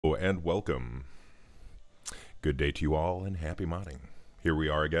Hello and welcome. Good day to you all and happy modding. Here we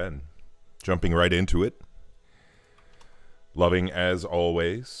are again, jumping right into it. Loving, as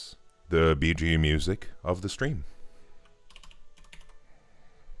always, the BG music of the stream.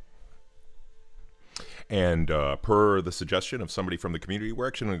 And per the suggestion of somebody from the community,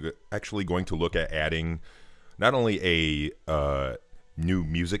 we're actually going to look at adding not only a new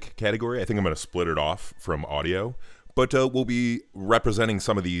music category, I think I'm going to split it off from audio, but we'll be representing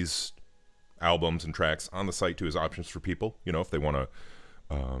some of these albums and tracks on the site too as options for people, you know, if they want to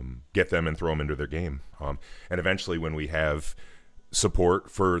get them and throw them into their game. And eventually when we have support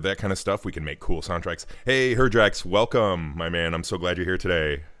for that kind of stuff, we can make cool soundtracks. Hey, Herdrax, welcome, my man. I'm so glad you're here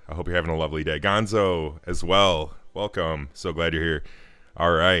today. I hope you're having a lovely day. Gonzo as well. Welcome. So glad you're here.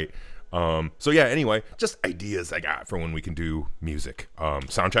 All right. So yeah, anyway, just ideas I got for when we can do music.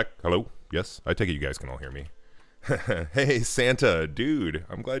 Sound check. Hello. Yes. I take it you guys can all hear me. Hey, Santa, dude.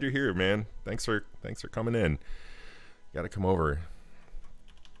 I'm glad you're here, man. Thanks for coming in. Got to come over.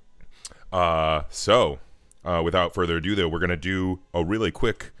 Without further ado, though, we're going to do a really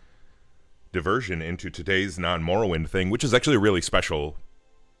quick diversion into today's Non-Morrowind thing, which is actually a really special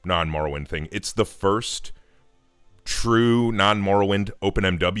Non-Morrowind thing. It's the first true Non-Morrowind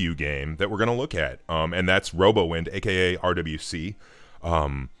OpenMW game that we're going to look at, and that's Robowind, aka RWC.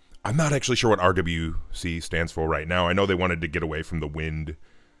 I'm not actually sure what RWC stands for right now. I know they wanted to get away from the wind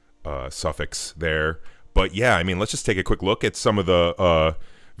suffix there, but yeah, I mean, let's just take a quick look at some of the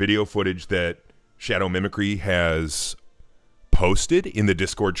video footage that Shadow Mimicry has posted in the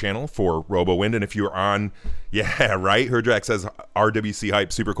Discord channel for Robowind. And if you're on, yeah, right, Herdrax says RWC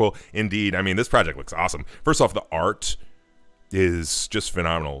hype, super cool. Indeed, I mean, this project looks awesome. First off, the art is just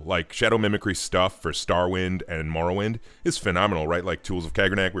phenomenal. Like, Shadow Mimicry stuff for Starwind and Morrowind is phenomenal, right? Like Tools of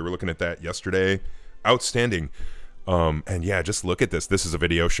Kagrenac, we were looking at that yesterday. Outstanding. And yeah, just look at this. This is a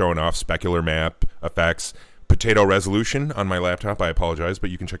video showing off specular map effects, potato resolution on my laptop. I apologize, but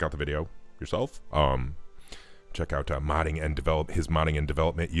you can check out the video yourself. Check out his modding and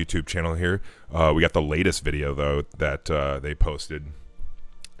development YouTube channel here. We got the latest video though that they posted,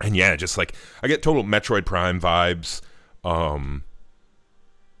 and yeah, just like I get total Metroid Prime vibes. And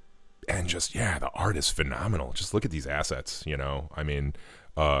just, yeah, the art is phenomenal. Just look at these assets, you know. I mean,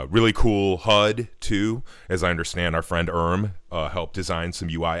 really cool HUD too. As I understand, our friend helped design some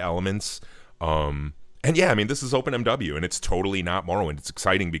UI elements. And yeah, I mean, this is OpenMW and it's totally not Morrowind. It's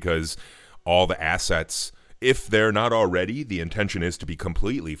exciting because all the assets, if they're not already, the intention is to be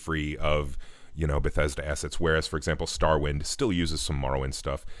completely free of, you know, Bethesda assets. Whereas, for example, Starwind still uses some Morrowind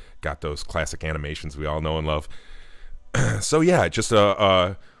stuff. Got those classic animations we all know and love. So yeah, just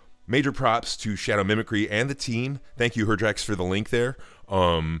major props to Shadow Mimicry and the team. Thank you, Herdrax, for the link there.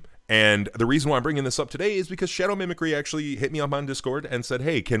 And the reason why I'm bringing this up today is because Shadow Mimicry actually hit me up on Discord and said,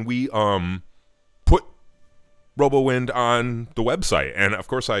 hey, can we put Robowind on the website? And of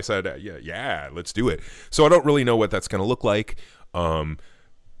course I said, yeah, let's do it. So I don't really know what that's going to look like.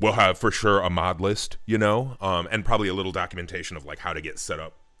 We'll have for sure a mod list, you know, and probably a little documentation of like how to get set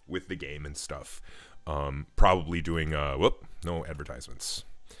up with the game and stuff. Probably doing no advertisements.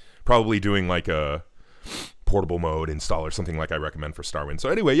 Probably doing like a portable mode install or something like I recommend for Starwind. So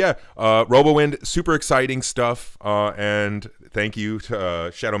anyway, yeah, Robowind, super exciting stuff. And thank you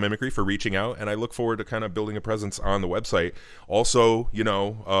to Shadow Mimicry for reaching out. And I look forward to kind of building a presence on the website. Also, you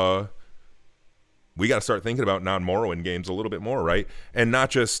know, we got to start thinking about non-Morrowind games a little bit more, right? And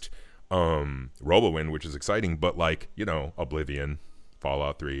not just Robowind, which is exciting, but like, you know, Oblivion,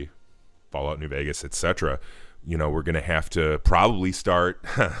 Fallout 3, Fallout New Vegas, etc. You know, we're going to have to probably start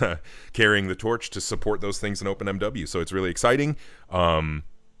carrying the torch to support those things in OpenMW. So it's really exciting. And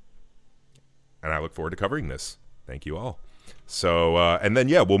I look forward to covering this. Thank you all. So, and then,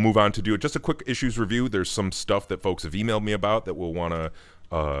 yeah, we'll move on to do just a quick issues review. There's some stuff that folks have emailed me about that we'll want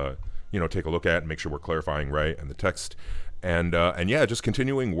to, you know, take a look at and make sure we're clarifying right and the text. And yeah, just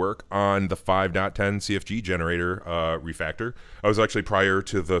continuing work on the 5.10 CFG Generator refactor. I was actually, prior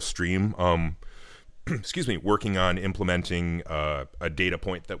to the stream, excuse me, working on implementing a data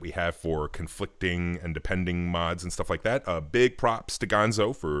point that we have for conflicting and depending mods and stuff like that. Big props to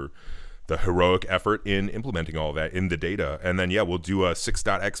Gonzo for the heroic effort in implementing all of that in the data. And then, yeah, we'll do a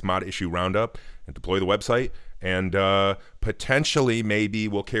 6.x mod issue roundup and deploy the website. And potentially, maybe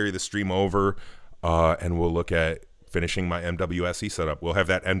we'll carry the stream over and we'll look at finishing my MWSE setup. We'll have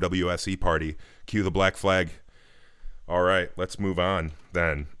that MWSE party. Cue the black flag. All right, let's move on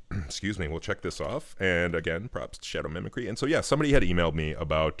then. Excuse me, we'll check this off. And again, props to Shadow Mimicry. And so, yeah, somebody had emailed me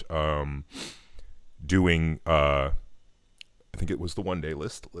about doing, I think it was the one-day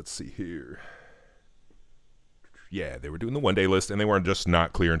list. Let's see here. yeah, they were doing the one-day list, and they weren't just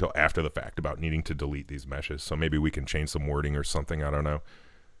not clear until after the fact about needing to delete these meshes. So maybe we can change some wording or something. I don't know.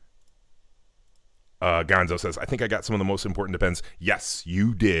 Gonzo says, I think I got some of the most important depends. Yes,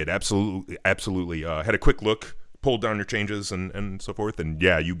 you did. Absolutely. Absolutely. Had a quick look, pulled down your changes and so forth. And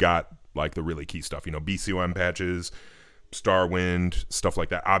yeah, you got like the really key stuff, you know, BCOM patches, Starwind, stuff like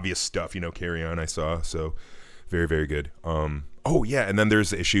that. Obvious stuff, you know, carry on I saw. So very, very good. Oh yeah. And then there's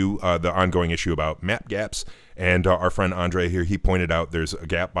the issue, the ongoing issue about map gaps. And our friend Andre here, he pointed out there's a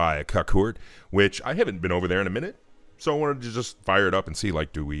gap by Kakurt, which I haven't been over there in a minute. So I wanted to just fire it up and see,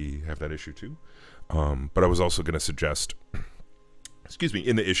 like, do we have that issue too? But I was also going to suggest, excuse me,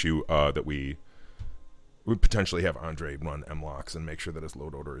 in the issue that we would potentially have Andre run mlocks and make sure that his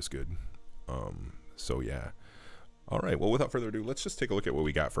load order is good. So yeah. All right. Well, without further ado, let's just take a look at what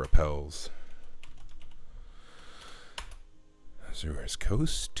we got for appels. Azura's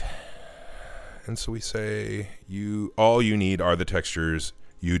Coast. And so we say all you need are the textures.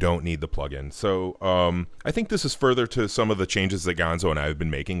 You don't need the plugin. So I think this is further to some of the changes that Gonzo and I have been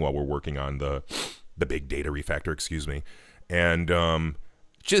making while we're working on the big data refactor, excuse me. And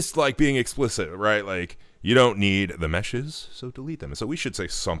just like being explicit, right? Like, you don't need the meshes, so delete them. So we should say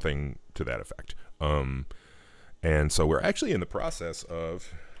something to that effect. And so we're actually in the process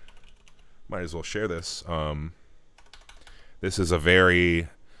of, might as well share this. This is a very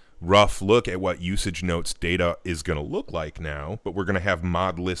rough look at what usage notes data is going to look like now, but we're going to have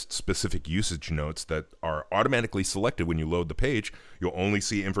mod list specific usage notes that are automatically selected when you load the page. You'll only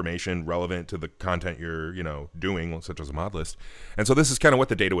see information relevant to the content you're, you know, doing, such as a mod list. And so this is kind of what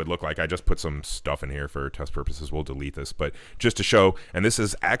the data would look like. I just put some stuff in here for test purposes. We'll delete this, but just to show, and this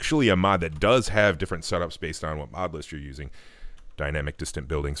is actually a mod that does have different setups based on what mod list you're using. Dynamic distant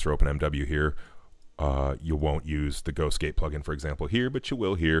buildings for OpenMW here. You won't use the GhostGate plugin, for example, here, but you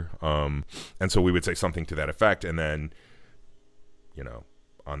will here. And so we would say something to that effect, and then, you know,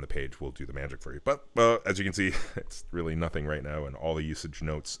 on the page, we'll do the magic for you. But as you can see, it's really nothing right now, and all the usage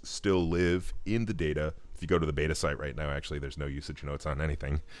notes still live in the data. If you go to the beta site right now, actually, there's no usage notes on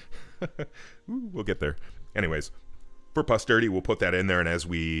anything. Ooh, we'll get there. Anyways, for posterity, we'll put that in there, and as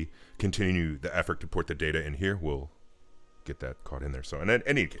we continue the effort to put the data in here, we'll get that caught in there. So in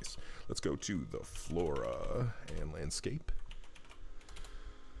any case, let's go to the flora and landscape.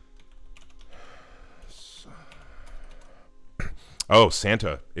 Oh,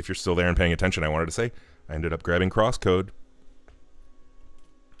 Santa, if you're still there and paying attention, I wanted to say I ended up grabbing crosscode.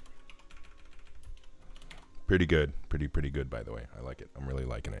 Pretty good. Pretty good, by the way. I like it. I'm really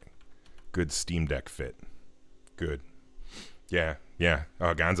liking it. Good Steam Deck fit. Good. Yeah.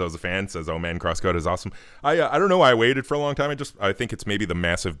 Gonzo's a fan, says, oh man, crosscode is awesome. I don't know why I waited for a long time. I think it's maybe the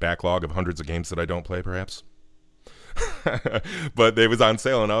massive backlog of hundreds of games that I don't play, perhaps. But it was on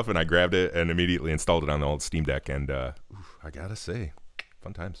sale enough, and I grabbed it and immediately installed it on the old Steam Deck, and I gotta say,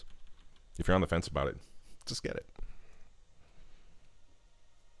 fun times. If you're on the fence about it, just get it.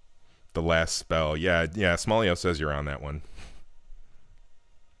 The Last Spell. Yeah, Smallio says you're on that one.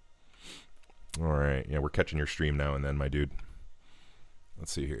 All right, yeah, we're catching your stream now and then, my dude.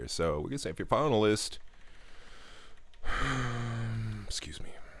 Let's see here. So we can say if you're following a list, excuse me.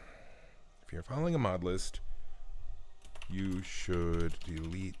 If you're following a mod list, you should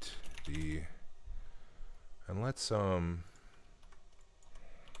delete the, and let's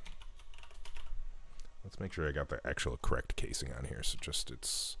make sure I got the actual correct casing on here. So just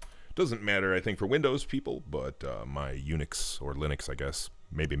doesn't matter, I think, for Windows people, but my Unix or Linux, I guess,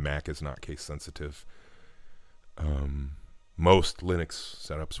 maybe Mac is not case sensitive. Most Linux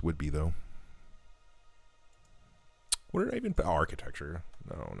setups would be, though. What did I even put? Oh, architecture.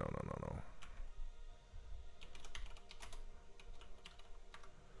 No.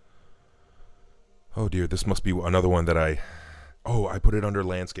 Oh dear, this must be another one that I put it under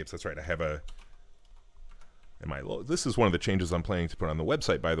landscapes. That's right. I have a. This is one of the changes I'm planning to put on the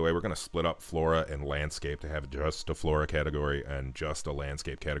website, by the way. We're going to split up flora and landscape to have just a flora category and just a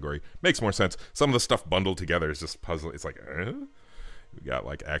landscape category. Makes more sense. Some of the stuff bundled together is just puzzling. It's like, we got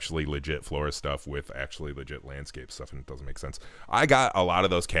like actually legit flora stuff with actually legit landscape stuff, and it doesn't make sense. I got a lot of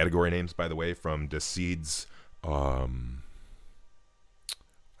those category names, by the way, from Decid's, I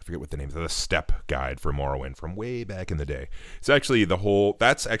forget what the name is, the step guide for Morrowind from way back in the day. It's actually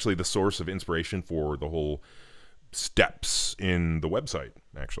that's actually the source of inspiration for the whole steps in the website,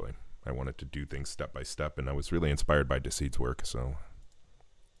 actually. I wanted to do things step by step, and I was really inspired by Decid's work, so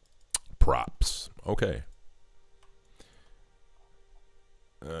props. Okay.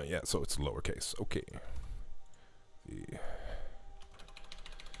 Yeah, so it's lowercase. Okay.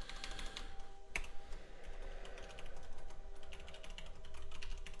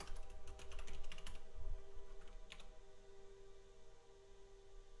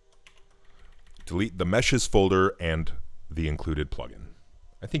 delete the meshes folder and the included plugin.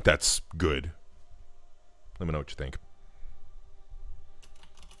 I think that's good. Let me know what you think.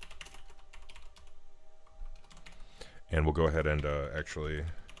 And we'll go ahead and actually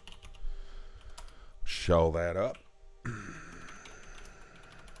shell that up.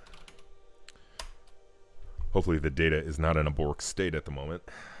 Hopefully the data is not in a bork state at the moment.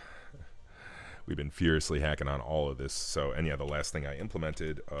 We've been furiously hacking on all of this. So, and yeah, the last thing I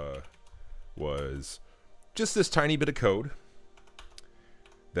implemented was just this tiny bit of code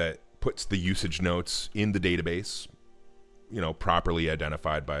that puts the usage notes in the database, you know, properly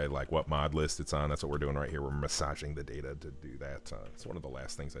identified by like what mod list it's on. That's what we're doing right here. We're massaging the data to do that. It's one of the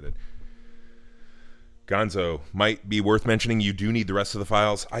last things I did. Gonzo, might be worth mentioning, you do need the rest of the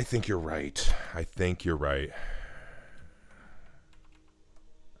files. I think you're right. I think you're right.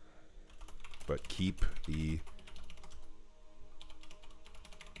 But keep the...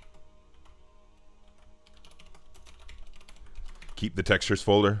 keep the textures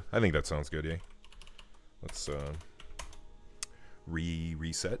folder. I think that sounds good, yeah. Let's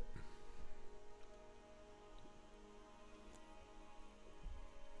reset.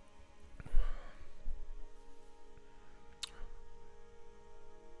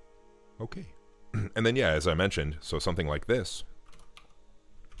 Okay. And then, yeah, as I mentioned, so something like this.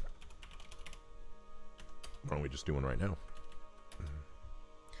 Why don't we just do one right now?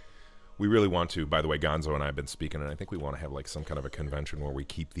 We really want to, by the way, Gonzo and I have been speaking, and I think we want to have like some kind of a convention where we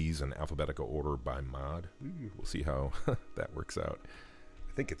keep these in alphabetical order by mod. We'll see how that works out.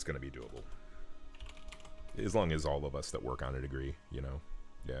 I think it's going to be doable. As long as all of us that work on it agree, you know?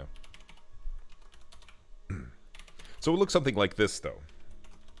 Yeah. So it looks something like this, though.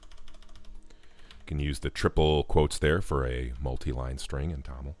 Can use the triple quotes there for a multi-line string in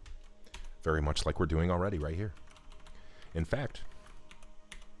Toml. Very much like we're doing already right here. In fact,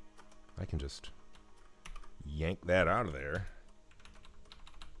 I can just yank that out of there,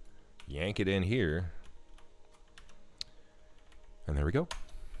 yank it in here, and there we go.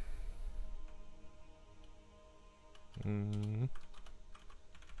 And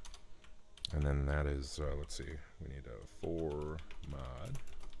then that is, let's see, we need a for mod.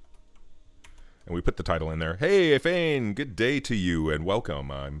 And we put the title in there. Hey, Fane, good day to you and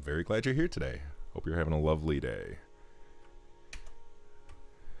welcome. I'm very glad you're here today. Hope you're having a lovely day.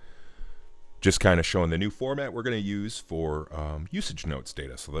 Just kind of showing the new format we're going to use for usage notes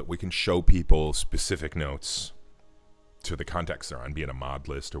data so that we can show people specific notes to the context they're on, be it a mod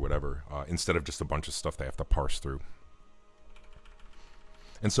list or whatever, instead of just a bunch of stuff they have to parse through.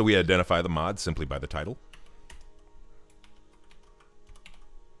 And so we identify the mod simply by the title.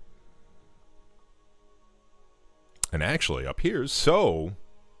 And actually up here, so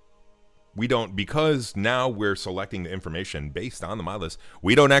we don't, because now we're selecting the information based on the mod list,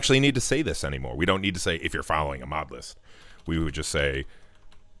 we don't actually need to say this anymore. We don't need to say if you're following a mod list. We would just say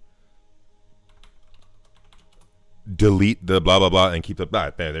delete the blah, blah, blah, and keep the blah.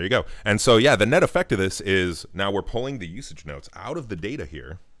 There you go. And so, yeah, the net effect of this is now we're pulling the usage notes out of the data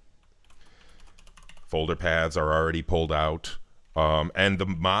here. Folder paths are already pulled out. And the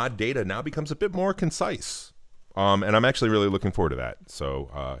mod data now becomes a bit more concise. And I'm actually really looking forward to that.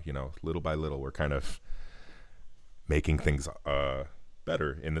 So, you know, little by little, we're kind of making things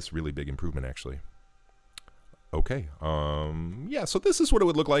better in this really big improvement, actually. Okay. Yeah, so this is what it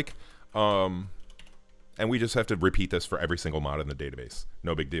would look like. And we just have to repeat this for every single mod in the database.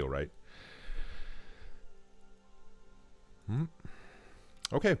 No big deal, right?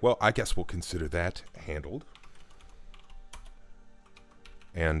 Okay, well, I guess we'll consider that handled.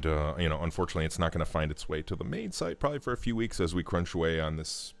 And, you know, unfortunately, it's not going to find its way to the main site probably for a few weeks as we crunch away on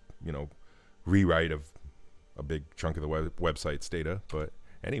this, you know, rewrite of a big chunk of the website's data. But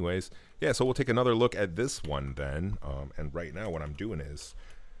anyways, yeah, so we'll take another look at this one then. And right now what I'm doing is,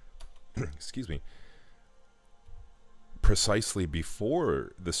 excuse me, precisely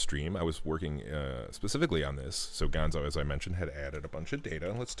before the stream, I was working specifically on this. So Gonzo, as I mentioned, had added a bunch of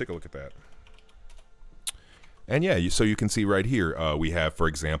data. Let's take a look at that. And yeah, so you can see right here, we have, for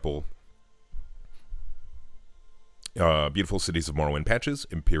example, Beautiful Cities of Morrowind patches,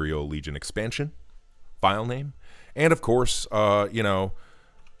 Imperial Legion expansion, file name, and of course, you know,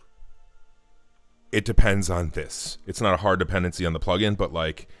 it depends on this. It's not a hard dependency on the plugin, but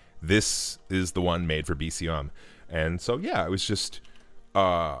like this is the one made for BCM. And so, yeah, it was just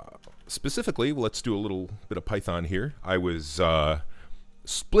specifically, let's do a little bit of Python here. I was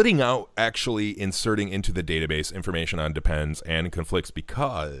splitting out, actually inserting into the database information on depends and conflicts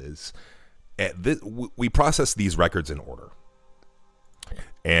because at this, we process these records in order.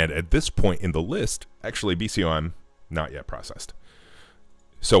 And at this point in the list, actually BCOM not yet processed.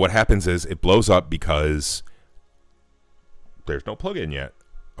 So what happens is it blows up because there's no plugin yet.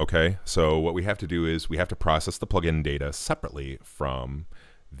 Okay, so what we have to do is we have to process the plugin data separately from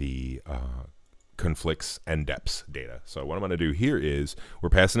the conflicts and deps data. So what I'm going to do here is we're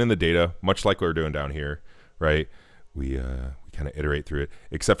passing in the data, much like we're doing down here, right? We kind of iterate through it,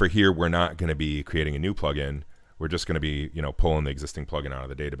 except for here we're not going to be creating a new plugin. We're just going to be, you know, pulling the existing plugin out of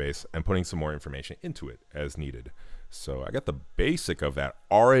the database and putting some more information into it as needed. So I got the basic of that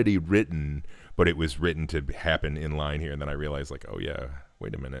already written, but it was written to happen in line here, and then I realized, like, oh yeah,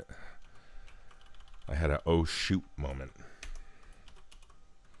 wait a minute. I had a oh shoot moment.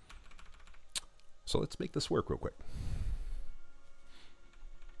 So let's make this work real quick.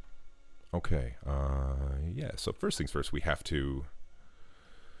 Okay, yeah, so first things first, we have to,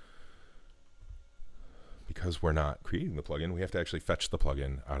 because we're not creating the plugin, we have to actually fetch the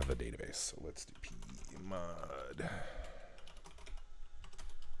plugin out of the database. So let's do pmod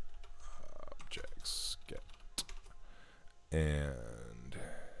objects get, and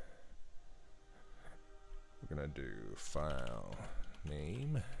we're gonna do file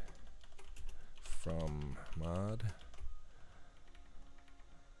name from mod.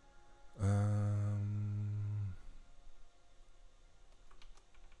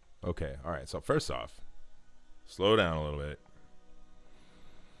 Okay, all right, so first off, slow down a little bit.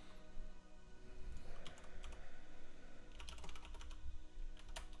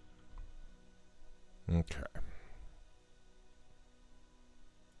 Okay.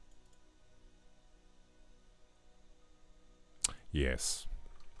 Yes.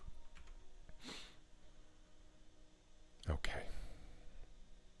 Okay.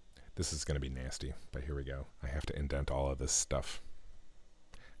 This is going to be nasty, but here we go. I have to indent all of this stuff.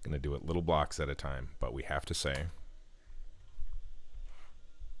 I'm going to do it little blocks at a time, but we have to say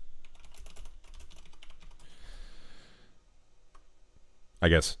I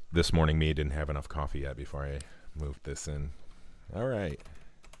guess this morning me didn't have enough coffee yet before I moved this in. All right.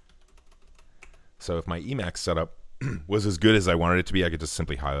 So if my Emacs setup was as good as I wanted it to be, I could just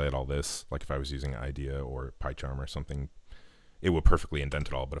simply highlight all this. Like if I was using IDEA or PyCharm or something, it would perfectly indent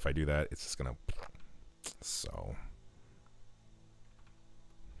it all. But if I do that, it's just going to... So...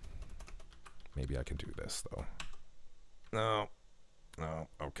 Maybe I can do this, though. No. No.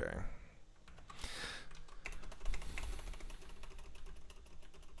 Okay.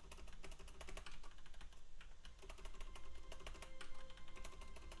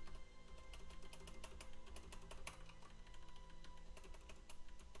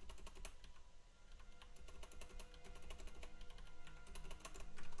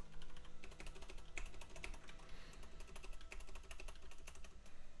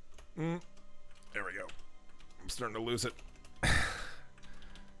 There we go. I'm starting to lose it.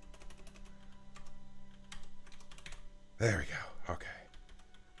 There we go. Okay.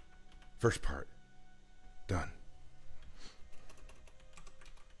 First part. Done.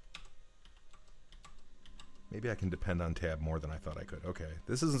 Maybe I can depend on tab more than I thought I could. Okay.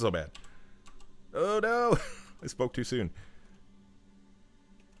 This isn't so bad. Oh no! I spoke too soon.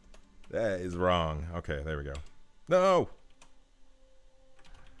 That is wrong. Okay, there we go. No!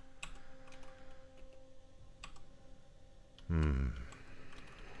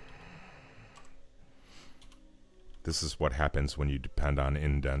 This is what happens when you depend on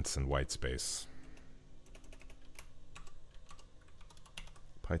indents and white space.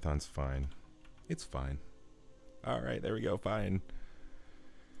 Python's fine. It's fine. All right, there we go. Fine.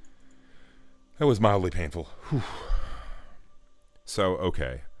 That was mildly painful. Whew. So,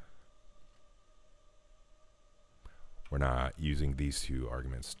 okay. We're not using these two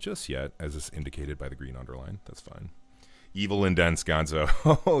arguments just yet, as is indicated by the green underline. That's fine. Evil indents, Gonzo.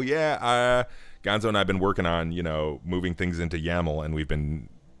 Oh, yeah. Gonzo and I have been working on, you know, moving things into YAML, and we've been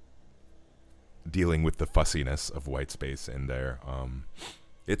dealing with the fussiness of white space in there.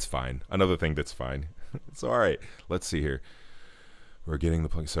 It's fine. Another thing that's fine. It's all right. Let's see here. We're getting the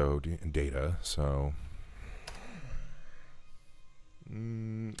plug. So, data. So,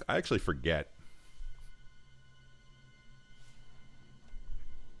 I actually forget.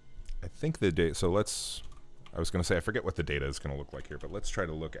 I think the data. So, let's. I was going to say, I forget what the data is going to look like here, but let's try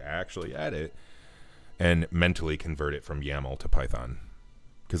to look actually at it and mentally convert it from YAML to Python,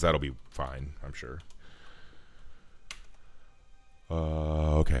 because that'll be fine, I'm sure.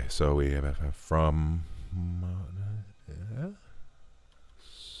 Okay, so we have from...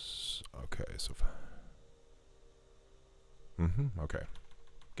 Okay, so... okay.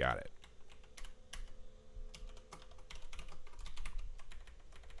 Got it.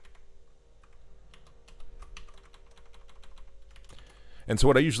 And so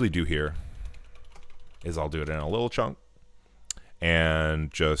what I usually do here is I'll do it in a little chunk,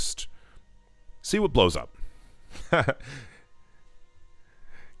 and just see what blows up.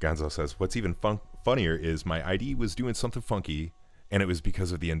 Gonzo says, what's even funnier is my ID was doing something funky, and it was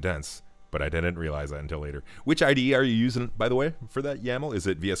because of the indents, but I didn't realize that until later. Which ID are you using, by the way, for that YAML? Is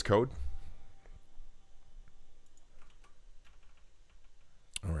it VS Code?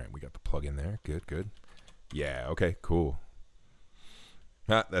 All right, we got the plugin there. Good, good. Yeah, okay, cool.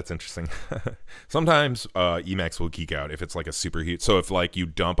 Ah, that's interesting. Sometimes Emacs will geek out if it's like a superheat. So if like you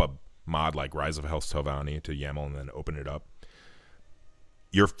dump a mod like Rise of Hell's Tovani to YAML and then open it up,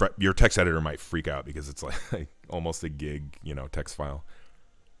 your text editor might freak out because it's like almost a gig, you know, text file.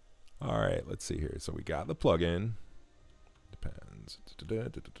 All right, let's see here. So we got the plugin. Depends.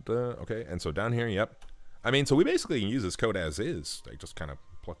 Okay, and so down here, yep. I mean, so we basically can use this code as is. I just kind of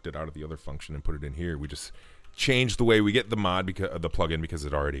plucked it out of the other function and put it in here. We just changed the way we get the mod, because the plugin, because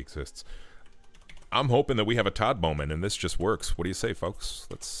it already exists. I'm hoping that we have a Todd moment and this just works. What do you say, folks?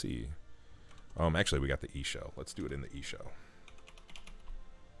 Let's see. Actually, we got the E shell. Let's do it in the E shell.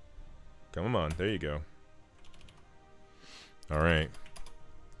 Come on, there you go. All right.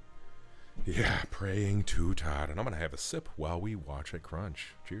 Yeah, praying to Todd. And I'm going to have a sip while we watch it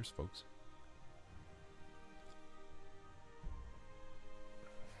crunch. Cheers, folks.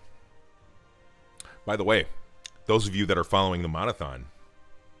 By the way, those of you that are following the monathon,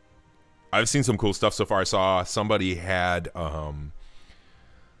 I've seen some cool stuff so far. I saw somebody had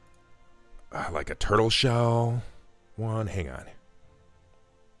like a turtle shell one. Hang on.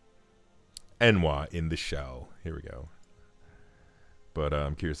 Enwa in the shell. Here we go. But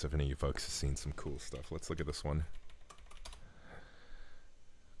I'm curious if any of you folks have seen some cool stuff. Let's look at this one.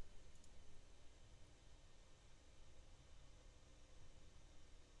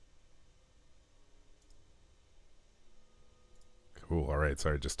 Cool. All right.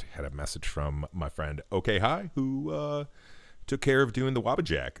 Sorry, just had a message from my friend Okay Hi, who took care of doing the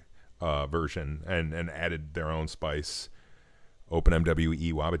Wabajack version and added their own spice.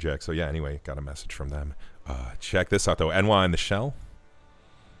 OpenMWE Wabajack. So yeah, anyway, got a message from them. Check this out though. Enwa in the shell.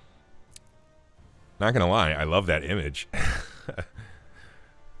 Not gonna lie, I love that image.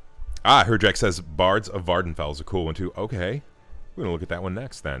 Herjack says Bards of Vardenfell is a cool one too. Okay, we're gonna look at that one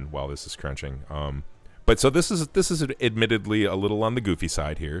next then while this is crunching. But so this is admittedly a little on the goofy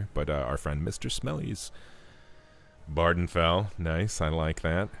side here, but our friend Mr. Smelly's Vardenfell, nice, I like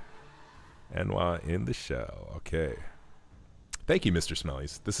that. Enwa in the shell. Okay. Thank you, Mr.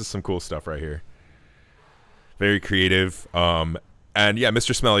 Smellies. This is some cool stuff right here. Very creative. And yeah,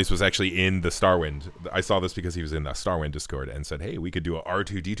 Mr. Smellies was actually in the Starwind. I saw this because he was in the Starwind Discord and said, hey, we could do a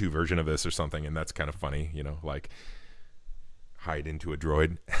R2-D2 version of this or something. And that's kind of funny, you know, like hide into a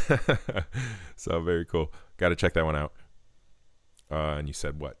droid. So very cool. Got to check that one out. And you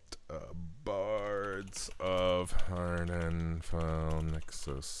said what? Bards of Hardenfell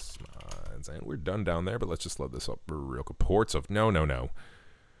Nexus Mods. And we're done down there, but let's just load this up real quick. Ports of... No.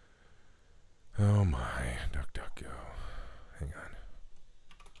 Oh my. DuckDuckGo. Hang on.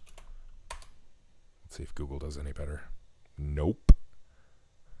 Let's see if Google does any better. Nope.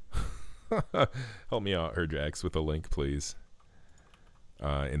 Help me out, Herjax, with a link, please.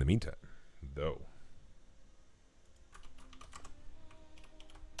 In the meantime, though.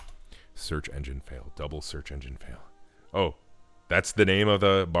 Search engine fail. Double search engine fail. Oh, that's the name of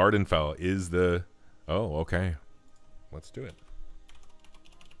the Vardenfell. Is the... Oh, okay. Let's do it.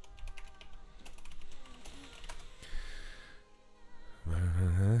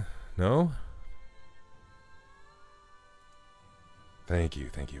 No? Thank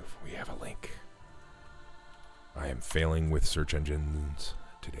you. We have a link. I am failing with search engines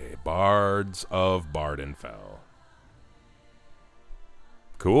today. Bards of Vardenfell.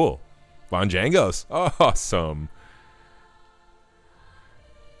 Cool. Von Jangos. Awesome.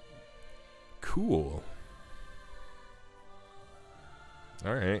 Cool.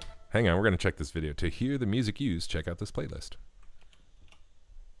 All right. Hang on. We're going to check this video. To hear the music used, check out this playlist.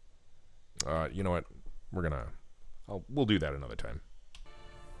 You know what? We're going to... We'll do that another time.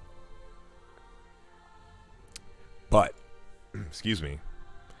 But, excuse me,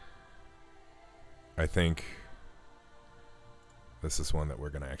 I think this is one that we're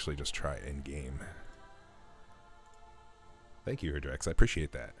going to actually just try in game. Thank you, Herdrax. I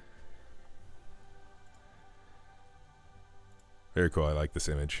appreciate that. Very cool. I like this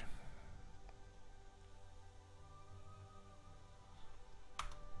image.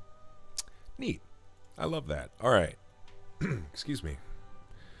 Neat. I love that. All right. Excuse me.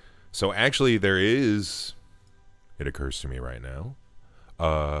 So actually there is... It occurs to me right now.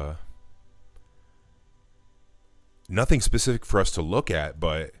 Nothing specific for us to look at,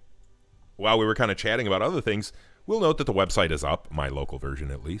 but while we were kind of chatting about other things, We'll note that the website is up. My local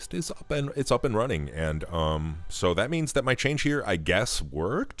version, at least, is up, and it's up and running. And so that means that my change here, I guess,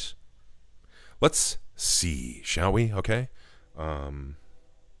 worked. Let's see, shall we? Okay. How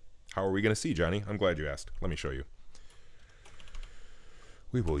are we going to see, Johnny? I'm glad you asked. Let me show you.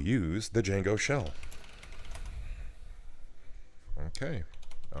 We will use the Django shell. Okay.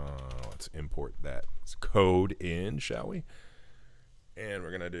 Let's import that code in, shall we? And we're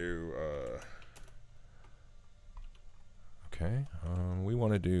going to do... okay. We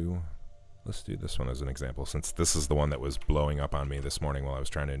want to do... Let's do this one as an example, since this is the one that was blowing up on me this morning while I was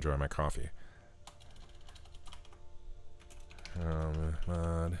trying to enjoy my coffee.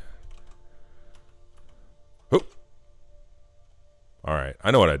 Mod. Oh! Alright,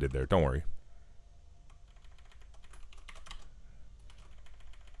 I know what I did there. Don't worry.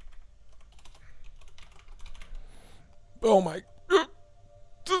 Oh my...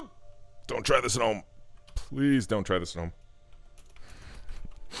 Don't try this at home. Please don't try this at home.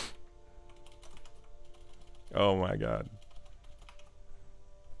 Oh my god.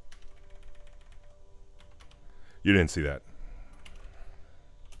 You didn't see that.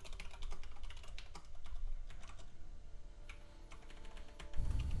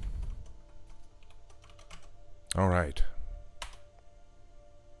 All right.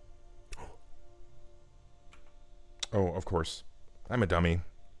 Oh, of course. I'm a dummy.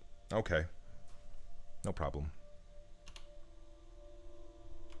 Okay. No problem.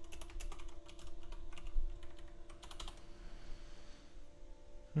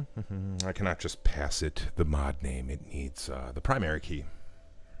 I cannot just pass it the mod name. It needs the primary key.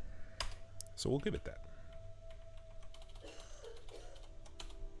 So we'll give it that.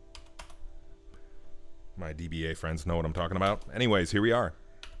 My DBA friends know what I'm talking about. Anyways, here we are.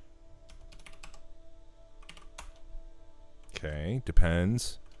 Okay,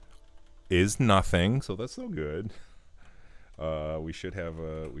 depends. Is nothing, so that's no good. We should have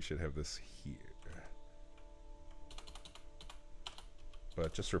this here.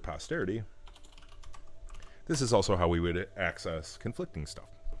 But just for posterity, this is also how we would access conflicting stuff.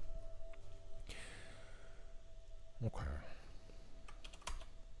 Okay.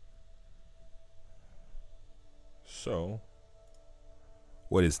 So,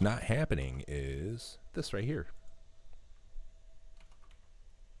 what is not happening is this right here.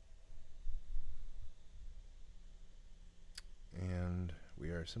 And we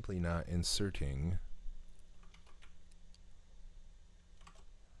are simply not inserting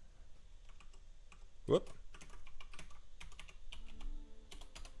whoop.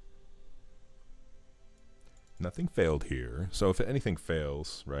 Nothing failed here. So if anything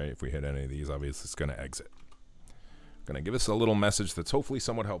fails, right, if we hit any of these, obviously it's going to exit. Going to give us a little message that's hopefully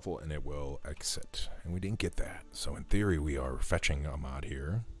somewhat helpful, and it will exit. And we didn't get that. So in theory, we are fetching a mod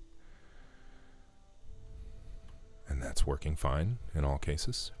here. And that's working fine in all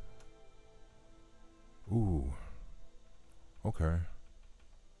cases. Ooh. Okay.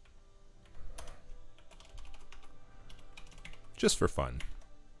 Just for fun.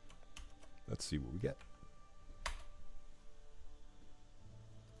 Let's see what we get.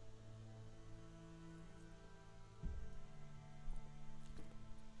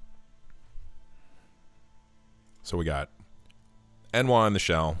 So we got Enwa in the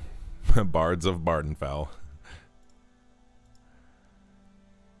shell, Bards of Bardenfell.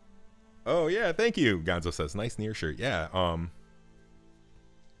 Oh yeah, thank you. Gonzo says, nice Nier shirt. Yeah,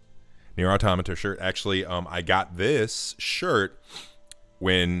 Nier Automata shirt. Actually, I got this shirt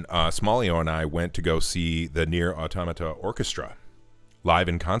when Smallio and I went to go see the Nier Automata Orchestra live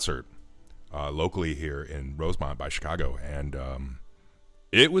in concert locally here in Rosemont by Chicago, and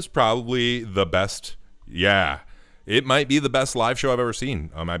it was probably the best. Yeah, it might be the best live show I've ever seen.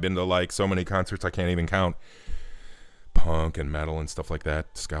 I've been to like so many concerts I can't even count. Punk and metal and stuff like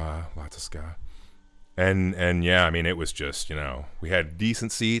that, ska, lots of ska, and yeah, I mean, it was just, you know, we had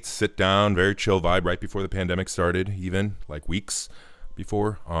decent seats, sit down, very chill vibe right before the pandemic started, even like weeks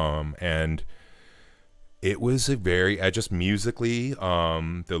before, and it was a very, just musically,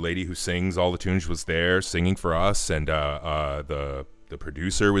 the lady who sings all the tunes was there singing for us, and the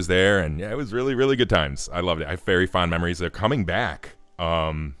producer was there, and yeah, it was really, really good times. I loved it. I have very fond memories. They're coming back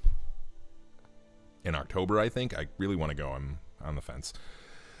in October, I think. I really want to go. I'm on the fence.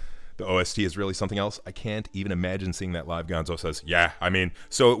 The OST is really something else. I can't even imagine seeing that live. Gonzo says, yeah, I mean,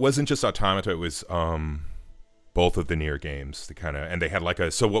 so it wasn't just Automata, it was both of the Nier games. The kind of, and they had like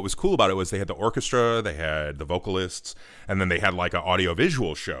a, so what was cool about it was they had the orchestra, they had the vocalists, and then they had like an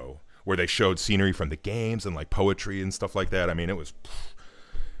audio-visual show where they showed scenery from the games and like poetry and stuff like that. I mean, it was,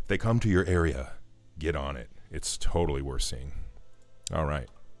 if they come to your area, get on it. It's totally worth seeing. All right.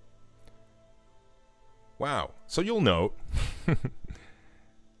 Wow. So you'll note.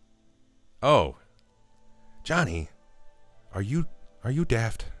 Oh, Johnny, are you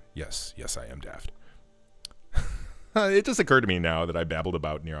daft? Yes, I am daft. It just occurred to me now that I babbled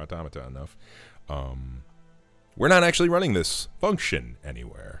about Nier Automata enough. We're not actually running this function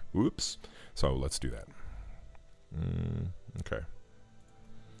anywhere. Oops. So let's do that. Okay.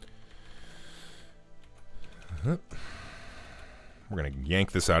 We're going to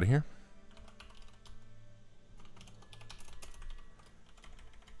yank this out of here.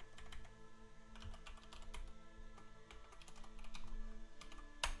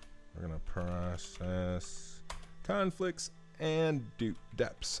 We're going to process conflicts and do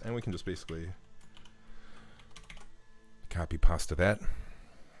depths. And we can just basically copy pasta that.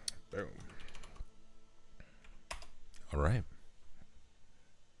 Boom. All right.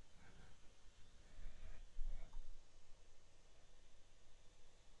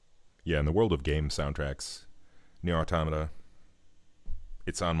 Yeah, in the world of game soundtracks, Nier Automata,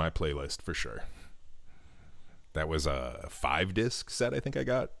 it's on my playlist for sure. That was a 5-disc set I think I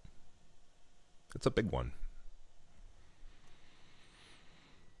got. It's a big one.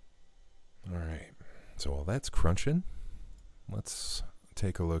 All right. So while that's crunching, let's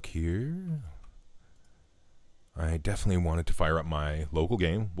take a look here. I definitely wanted to fire up my local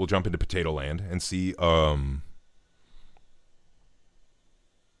game. We'll jump into Potato Land and see the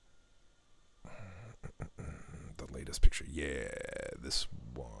latest picture. Yeah, this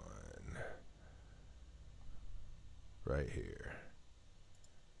one right here.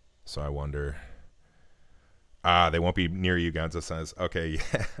 So I wonder. They won't be near you, Gonzo says. Okay,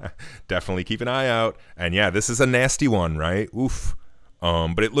 yeah, definitely keep an eye out. And yeah, this is a nasty one, right? Oof.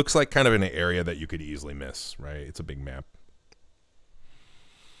 But it looks like kind of in an area that you could easily miss, right? It's a big map.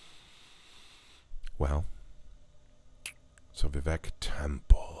 Well, so Vivek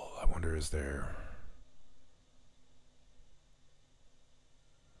Temple. I wonder, is there...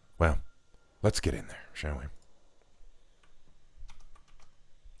 Well, let's get in there, shall we?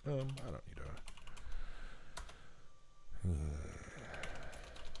 I don't need a...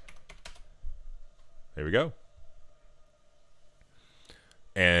 There we go.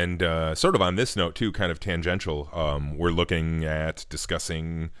 And sort of on this note, too, kind of tangential, we're looking at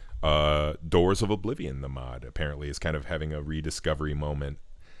discussing Doors of Oblivion, the mod. Apparently is kind of having a rediscovery moment.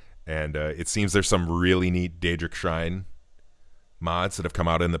 And it seems there's some really neat Daedric Shrine mods that have come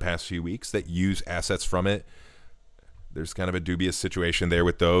out in the past few weeks that use assets from it. There's kind of a dubious situation there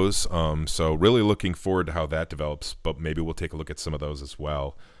with those. So really looking forward to how that develops, but maybe we'll take a look at some of those as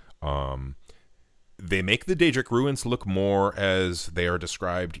well. They make the Daedric ruins look more as they are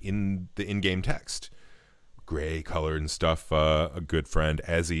described in the in-game text. Gray color and stuff. A good friend,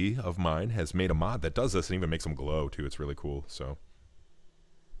 Ezzy, of mine, has made a mod that does this and even makes them glow, too. It's really cool. So,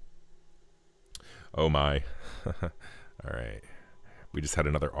 oh my. All right. We just had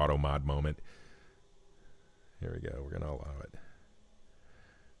another auto mod moment. Here we go. We're going to allow it.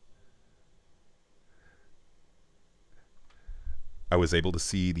 I was able to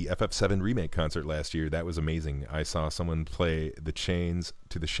see the FF7 remake concert last year. That was amazing. I saw someone play the chains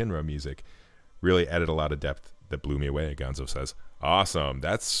to the Shinra music. Really added a lot of depth that blew me away, Gonzo says. Awesome.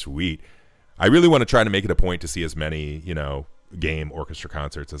 That's sweet. I really want to try to make it a point to see as many, you know, game orchestra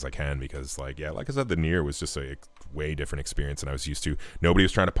concerts as I can because, like, yeah, like I said, the Nier was just a way different experience than I was used to. Nobody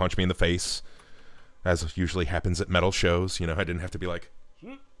was trying to punch me in the face, as usually happens at metal shows. You know, I didn't have to be like,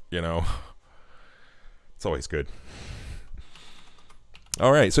 you know. It's always good.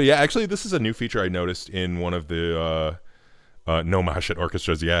 All right, so yeah, actually, this is a new feature I noticed in one of the no mosh at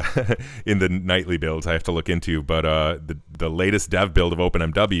orchestras. Yeah, in the nightly builds, I have to look into. But the latest dev build of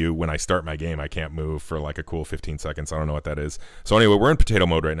OpenMW, when I start my game, I can't move for like a cool 15 seconds. I don't know what that is. So anyway, we're in potato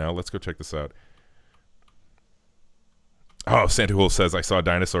mode right now. Let's go check this out. Oh, Santa Hool says, I saw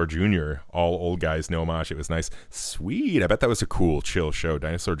Dinosaur Jr., all old guys, no mosh. It was nice. Sweet. I bet that was a cool, chill show.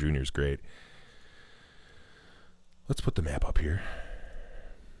 Dinosaur Jr. is great. Let's put the map up here.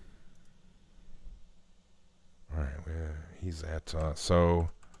 All right, he's at, so,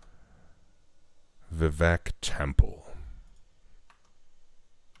 Vivek Temple.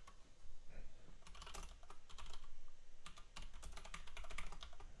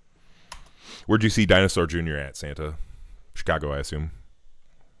 Where'd you see Dinosaur Jr. at, Santa? Chicago, I assume.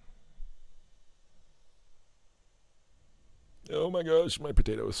 Oh my gosh, my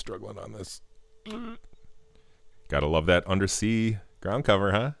potato is struggling on this. Gotta love that undersea ground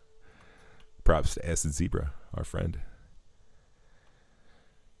cover, huh? Props to Acid Zebra, our friend.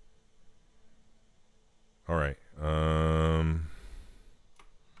 All right.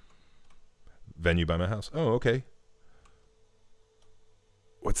 Venue by my house. Oh, okay.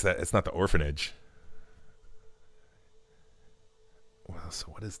 What's that? It's not the orphanage. Well, so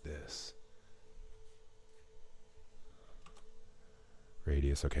what is this?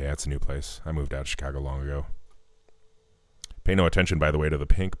 Radius. Okay, that's a new place. I moved out of Chicago long ago. Pay no attention, by the way, to the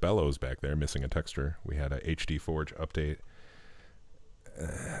pink bellows back there, missing a texture. We had a HD Forge update.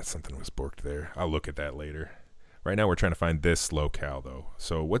 Something was borked there. I'll look at that later. Right now we're trying to find this locale, though.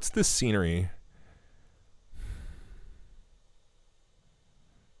 So what's this scenery?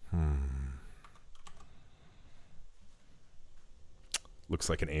 Looks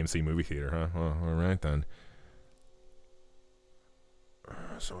like an AMC movie theater, huh? Well, all right, then.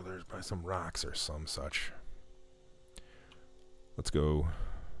 So there's by some rocks or some such. Let's go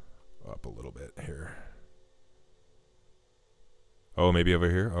up a little bit here. Oh, maybe over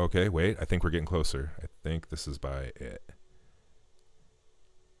here? Okay, wait. I think we're getting closer. I think this is by it.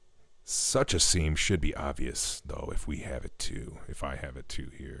 Such a seam should be obvious, though, if we have it too. If I have it too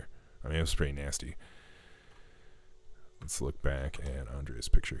here. I mean, it was pretty nasty. Let's look back at Andre's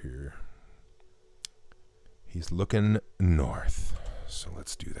picture here. He's looking north. So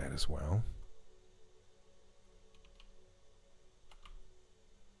let's do that as well.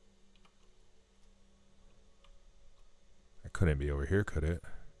 It couldn't be over here, could it?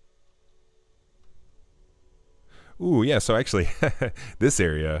 Ooh, yeah, so actually, this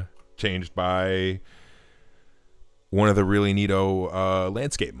area changed by one of the really neato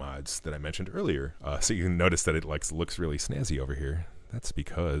landscape mods that I mentioned earlier. So you can notice that it looks really snazzy over here. That's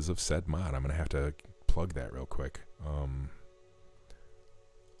because of said mod. I'm going to have to plug that real quick. Let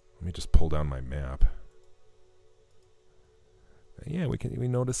me just pull down my map. Yeah, we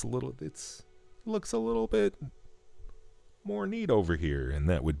notice a little, it looks a little bit more neat over here, and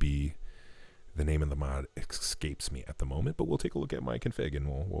that would be, the name of the mod escapes me at the moment, but we'll take a look at my config and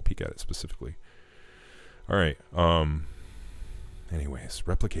we'll peek at it specifically. All right. Anyways,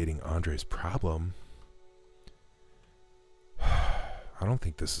 replicating Andre's problem. I don't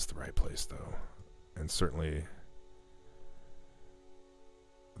think this is the right place, though, and certainly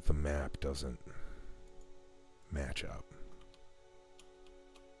the map doesn't match up.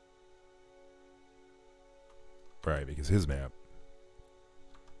 Right, because his map.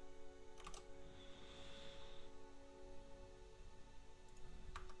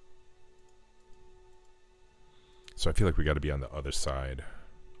 So I feel like we got to be on the other side,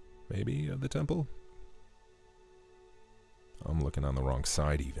 maybe, of the temple. I'm looking on the wrong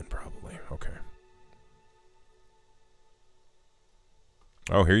side even, probably. Okay.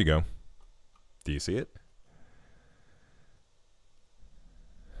 Oh, here you go. Do you see it?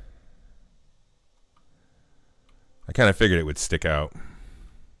 I kind of figured it would stick out.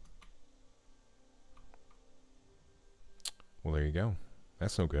 Well, there you go.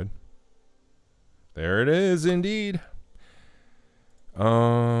 That's no good. There it is, indeed.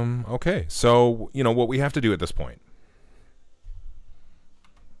 Okay, so, you know, what we have to do at this point,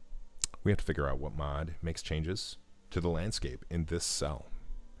 we have to figure out what mod makes changes to the landscape in this cell.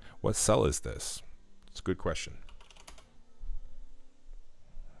 What cell is this? It's a good question.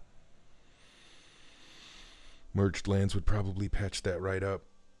 Merged lands would probably patch that right up.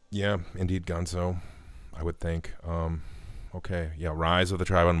 Yeah, indeed, Gonzo. I would think. Okay, yeah, Rise of the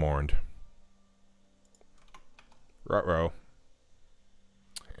Tribe Unmourned. Ruh-roh.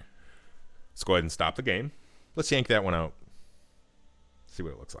 Let's go ahead and stop the game. Let's yank that one out. See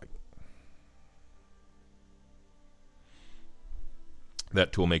what it looks like.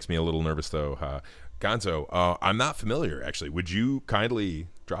 That tool makes me a little nervous, though. Gonzo, I'm not familiar, actually. Would you kindly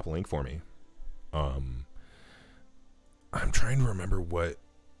drop a link for me? I'm trying to remember what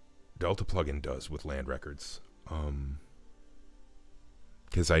Delta plugin does with land records.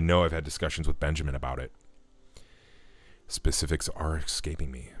 Because I know I've had discussions with Benjamin about it. Specifics are escaping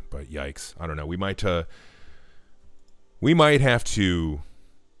me, but yikes. I don't know. We might have to...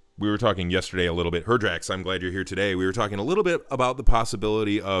 We were talking yesterday a little bit. Herdrax, I'm glad you're here today. We were talking a little bit about the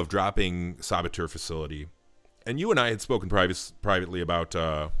possibility of dropping Saboteur Facility. And you and I had spoken privately about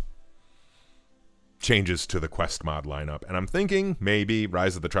changes to the quest mod lineup. And I'm thinking maybe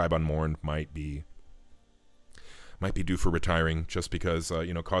Rise of the Tribe Unmourned might be due for retiring just because,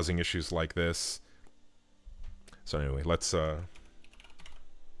 you know, causing issues like this. So anyway, let's...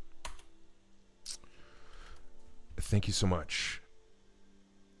 Thank you so much,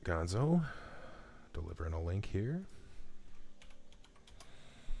 Gonzo. Delivering a link here.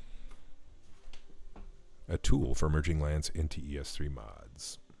 A tool for merging lands into ES3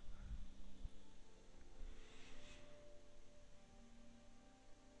 mods.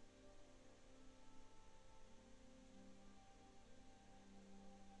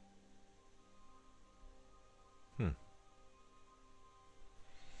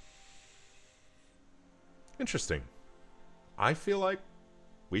 Interesting. I feel like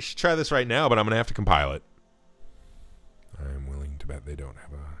we should try this right now, but I'm going to have to compile it. I'm willing to bet they don't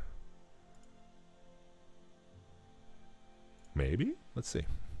have a... Maybe? Let's see.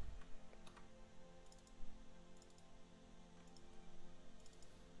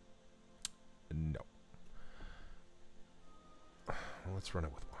 No. Well, let's run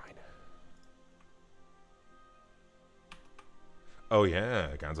it with wine. Oh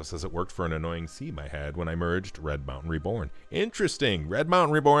yeah, Gonzo says it worked for an annoying seam I had when I merged Red Mountain Reborn. Interesting. Red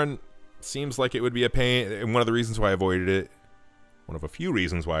Mountain Reborn seems like it would be a pain, and one of the reasons why I avoided it, one of a few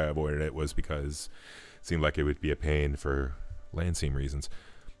reasons why I avoided it, was because it seemed like it would be a pain for land seam reasons.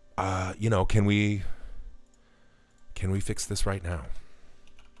 You know, can we fix this right now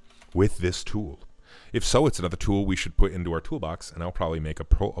with this tool? If so, it's another tool we should put into our toolbox, and I'll probably make a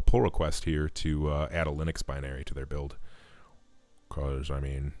pull request here to add a Linux binary to their build. Because, I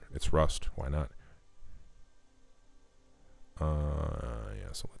mean, it's Rust. Why not?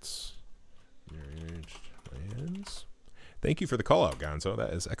 Yeah, so let's... Lands. Thank you for the call-out, Gonzo.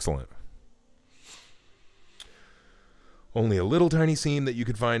 That is excellent. Only a little tiny seam that you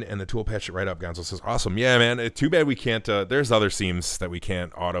could find, and the tool patched it right up. Gonzo says, awesome. Yeah, man. Too bad we can't... there's other seams that we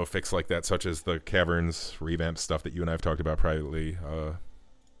can't auto-fix like that, such as the caverns revamp stuff that you and I have talked about privately.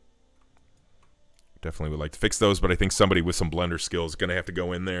 Definitely would like to fix those, but I think somebody with some Blender skills is going to have to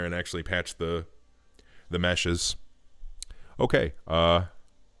go in there and actually patch the meshes. Okay. So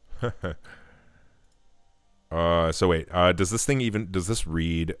wait, does this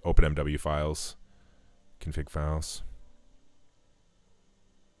read OpenMW files? Config files?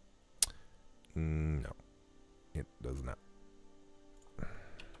 No, it does not.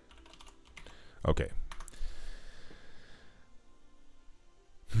 Okay.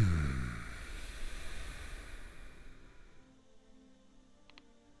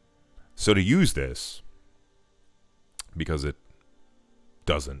 So to use this, because it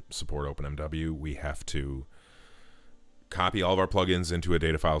doesn't support OpenMW, we have to copy all of our plugins into a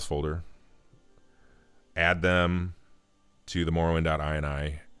data files folder, add them to the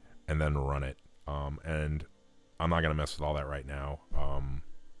Morrowind.ini, and then run it. And I'm not going to mess with all that right now.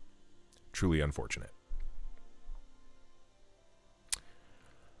 Truly unfortunate.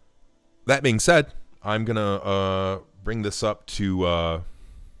 That being said, I'm going to bring this up to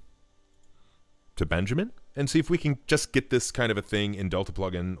Benjamin and see if we can just get this kind of a thing in Delta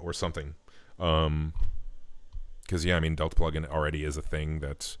plugin or something. Because yeah, I mean, Delta plugin already is a thing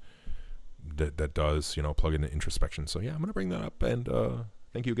that does, you know, plugin introspection. So yeah, I'm gonna bring that up. And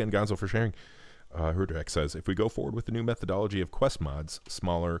thank you again, Gonzo, for sharing. Herdrax says, if we go forward with the new methodology of quest mods,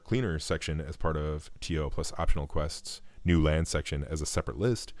 smaller, cleaner section as part of TO plus optional quests, new land section as a separate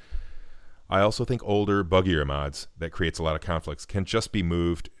list, I also think older, buggier mods that creates a lot of conflicts can just be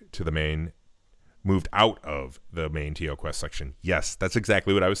moved out of the main TO quest section. Yes, that's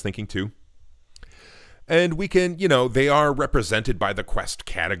exactly what I was thinking too. And we can, you know, they are represented by the quest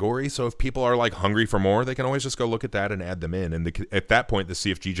category. So if people are like hungry for more, they can always just go look at that and add them in. And at that point, the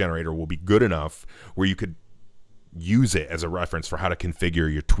CFG generator will be good enough where you could use it as a reference for how to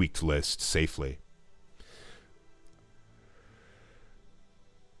configure your tweaked list safely.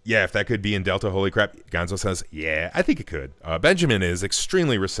 Yeah, if that could be in Delta, holy crap. Gonzo says, yeah, I think it could. Benjamin is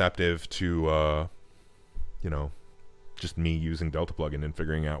extremely receptive to, you know, just me using Delta plugin and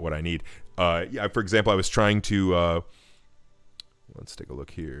figuring out what I need. Yeah, for example, I was trying to, let's take a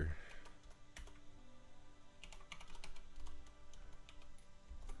look here.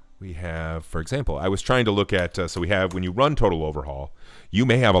 We have, for example, I was trying to look at, so we have, when you run Total Overhaul, you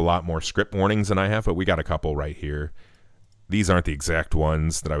may have a lot more script warnings than I have, but we got a couple right here. These aren't the exact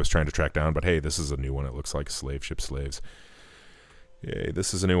ones that I was trying to track down, but hey, this is a new one. It looks like slave ship slaves. Yay,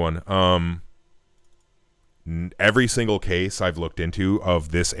 this is a new one. Every single case I've looked into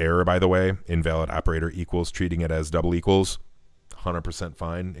of this error, by the way, invalid operator equals, treating it as double equals, 100%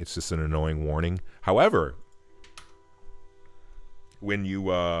 fine. It's just an annoying warning. However, when you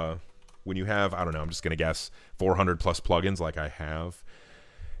have, I don't know, I'm just going to guess 400 plus plugins like I have,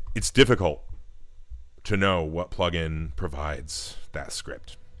 it's difficult to know what plugin provides that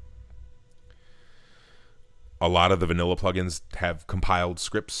script. A lot of the vanilla plugins have compiled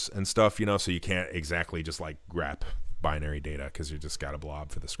scripts and stuff, you know, so you can't exactly just like grep binary data because you just got a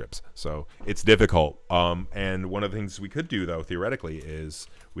blob for the scripts. So it's difficult. And one of the things we could do, though, theoretically, is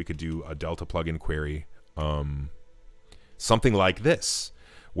we could do a Delta plugin query, something like this,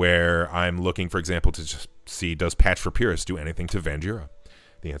 where I'm looking, for example, to just see, does Patch for Purists do anything to Vanjura?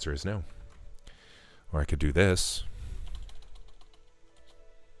 The answer is no. Or I could do this.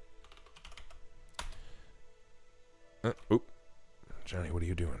 Oop. Johnny, what are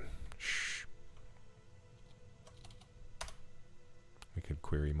you doing? Shh. could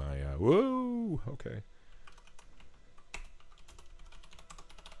query my, whoa, okay.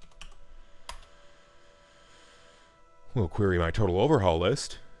 We'll query my total overhaul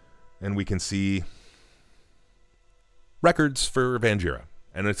list, and we can see records for Vanjira,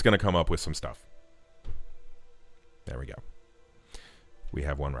 and it's going to come up with some stuff. There we go. We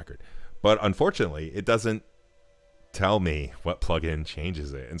have one record. But unfortunately, it doesn't tell me what plugin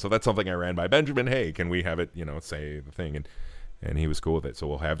changes it. And so that's something I ran by Benjamin. Hey, can we have it, you know, say the thing? And he was cool with it. So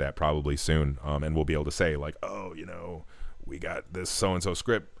we'll have that probably soon. And we'll be able to say, like, oh, you know, we got this so-and-so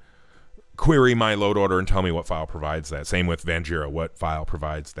script. Query my load order and tell me what file provides that. Same with Vanjira, what file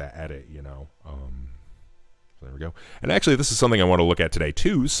provides that edit, you know. So there we go. And actually, this is something I want to look at today,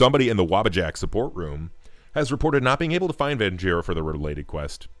 too. Somebody in the Wabajack support room has reported not being able to find Vanjira for the related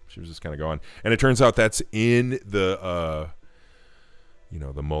quest. She was just kind of going. And it turns out that's in the, you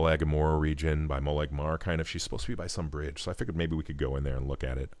know, the Molag Amora region by Molag Mar, kind of. She's supposed to be by some bridge. So I figured maybe we could go in there and look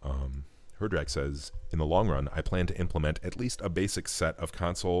at it. Herdrak says, in the long run, I plan to implement at least a basic set of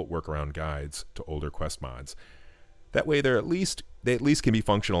console workaround guides to older quest mods. That way they at least can be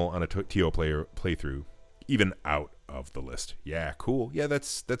functional on a TO playthrough, even out of the list. Yeah, cool. Yeah,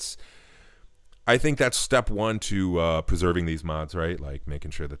 that's I think that's step one to preserving these mods, right? Like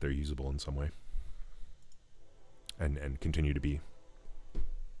making sure that they're usable in some way. And continue to be.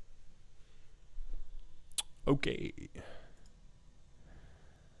 Okay.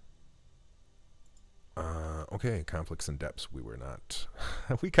 Okay, conflicts and depths. We were not.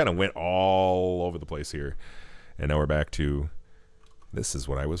 We kind of went all over the place here. And now we're back to this is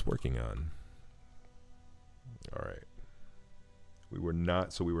what I was working on. All right. We were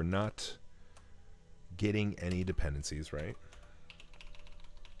not getting any dependencies, right?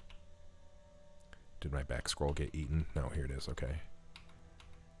 Did my back scroll get eaten? No, here it is. Okay.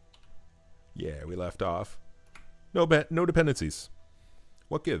 Yeah, we left off. No dependencies.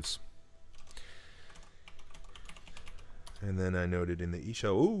 What gives? And then I noted in the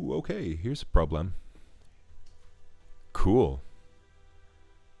eShell, oh, okay, here's a problem. Cool.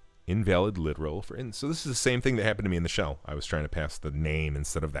 Invalid literal for so this is the same thing that happened to me in the shell. I was trying to pass the name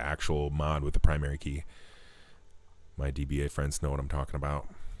instead of the actual mod with the primary key. My DBA friends know what I'm talking about.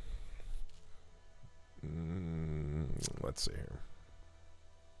 Let's see here.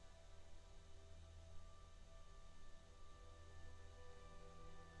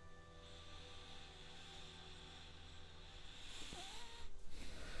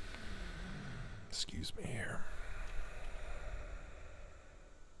 Excuse me here.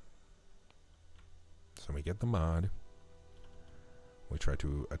 So we get the mod. We try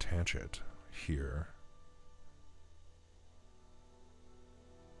to attach it here.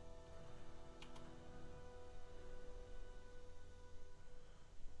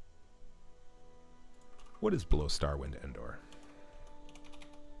 What is below Starwind Endor?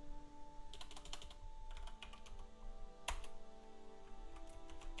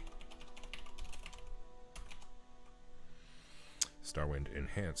 Starwind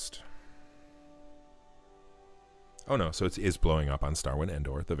Enhanced. Oh no, so it is blowing up on Starwind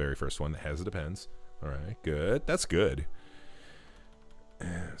Endor, the very first one that has the depends. All right, good. That's good.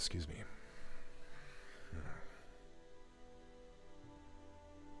 Excuse me.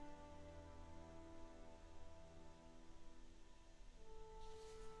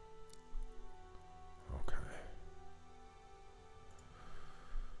 Okay.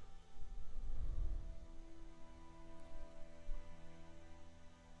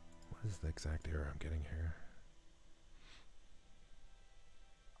 What is the exact error I'm getting here?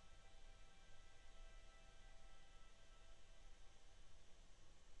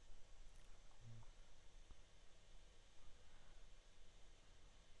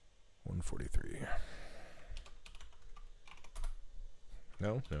 $143.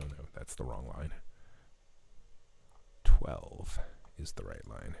 No, that's the wrong line. 12 is the right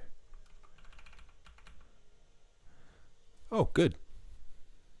line. Oh, good.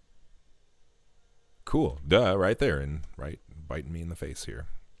 Cool. Duh, right there, and right biting me in the face here.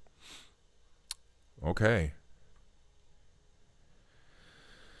 Okay.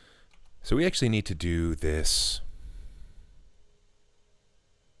 So we actually need to do this.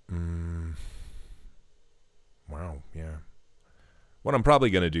 Wow, yeah. What I'm probably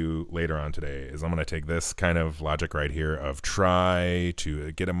going to do later on today is I'm going to take this kind of logic right here of try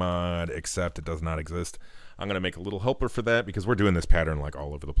to get a mod, except it does not exist. I'm going to make a little helper for that because we're doing this pattern like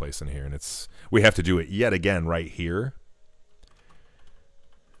all over the place in here, and we have to do it yet again right here.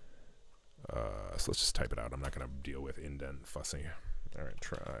 So let's just type it out. I'm not going to deal with indent fussy. All right,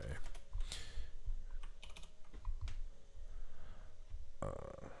 try.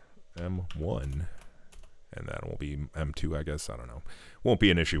 M1 and that will be M2, I guess. I don't know. Won't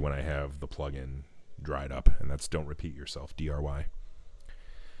be an issue when I have the plugin dried up, and that's don't repeat yourself, DRY.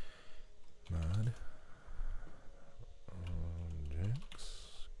 Mod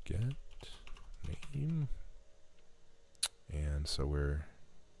objects get name, and so we're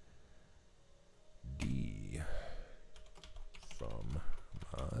D from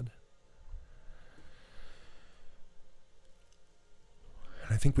mod.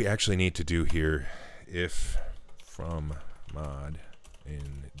 And I think we actually need to do here if from mod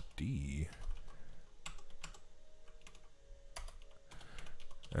in D,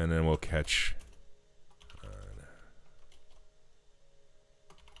 and then we'll catch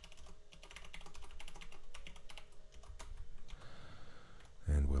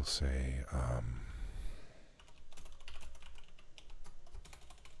and we'll say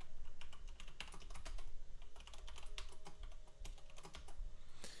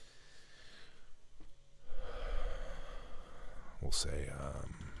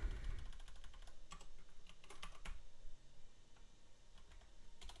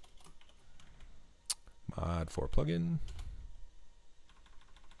mod for plugin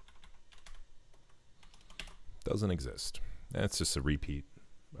doesn't exist. That's just a repeat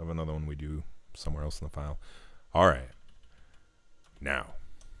of another one we do somewhere else in the file. All right. Now,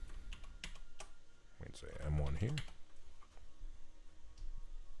 let's say M1 here.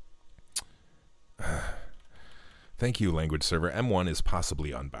 Thank you, language server. M1 is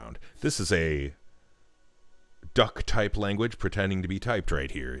possibly unbound. This is a duck type language pretending to be typed right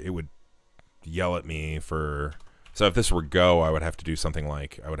here. It would yell at me for... So if this were Go, I would have to do something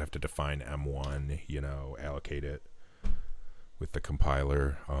like, I would have to define M1, you know, allocate it with the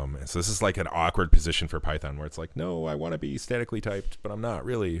compiler. And so this is like an awkward position for Python where it's like, no, I want to be statically typed, but I'm not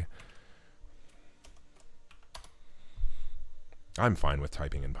really. I'm fine with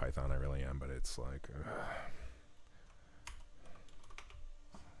typing in Python, I really am, but it's like,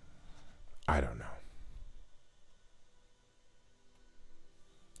 I don't know.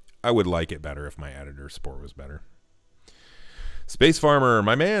 I would like it better if my editor support was better. Space Farmer,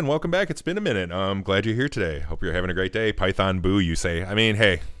 my man, welcome back. It's been a minute. I'm glad you're here today. Hope you're having a great day. Python boo, you say. I mean,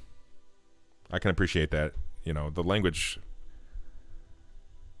 hey, I can appreciate that. You know, the language,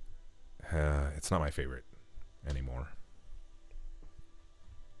 it's not my favorite anymore.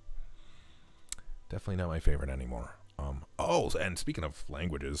 Definitely not my favorite anymore. Oh, and speaking of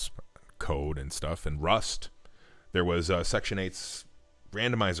languages, code and stuff, and Rust, there was Section 8's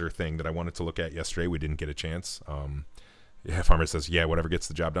randomizer thing that I wanted to look at yesterday. We didn't get a chance. Yeah, Farmer says, yeah, whatever gets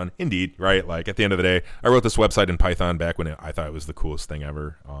the job done. Indeed, right? Like, at the end of the day, I wrote this website in Python back when I thought it was the coolest thing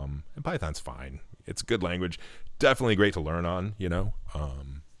ever. And Python's fine. It's a good language. Definitely great to learn on, you know.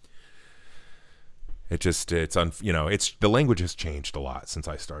 The language has changed a lot since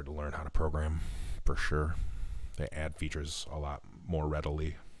I started to learn how to program, for sure. They add features a lot more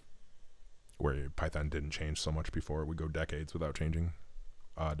readily, where Python didn't change so much before. It would go decades without changing.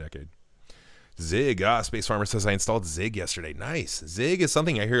 Decade. Zig, Space Farmer says, I installed Zig yesterday. Nice. Zig is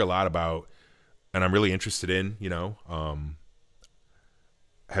something I hear a lot about, and I'm really interested in, you know.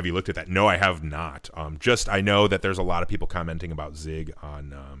 Have you looked at that? No, I have not. I know that there's a lot of people commenting about Zig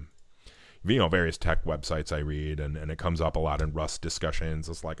on, you know, various tech websites I read, and it comes up a lot in Rust discussions.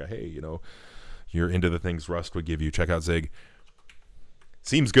 It's like, hey, you know, you're into the things Rust would give you. Check out Zig.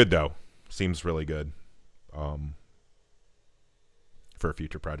 Seems good, though. Seems really good. For a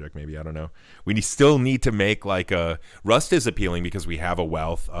future project, maybe. I don't know. We still need to make like a... Rust is appealing because we have a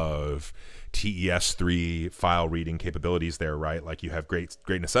wealth of TES3 file reading capabilities there, right? Like you have Greatness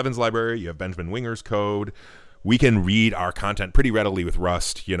 7's library, you have Benjamin Winger's code. We can read our content pretty readily with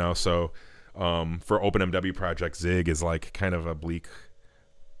Rust, you know? So for OpenMW project, Zig is like kind of a bleak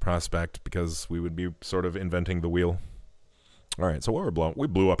prospect because we would be sort of inventing the wheel. All right, so we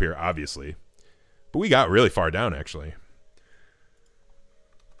blew up here, obviously. But we got really far down, actually.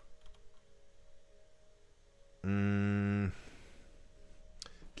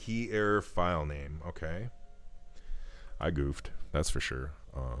 Key error file name. Okay. I goofed. That's for sure.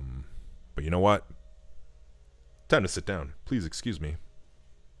 But you know what? Time to sit down. Please excuse me.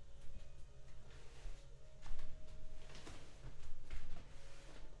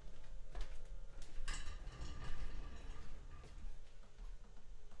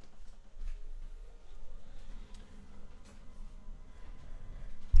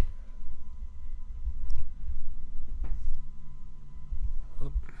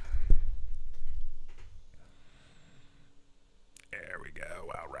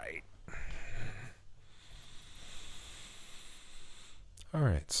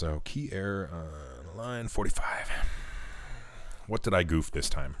 Alright, so key error on line 45. What did I goof this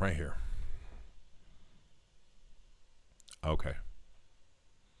time? Right here. Okay.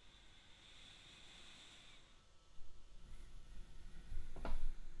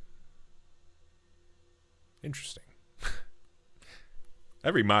 Interesting.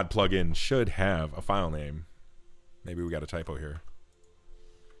 Every mod plugin should have a file name. Maybe we got a typo here.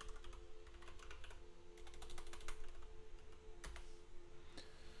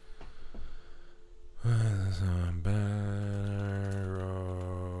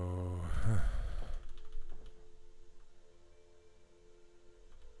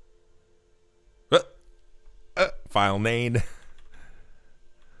 File name.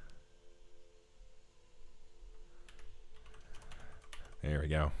 There we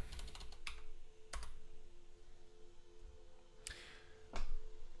go.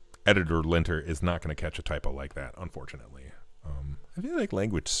 Editor linter is not going to catch a typo like that, unfortunately. I feel like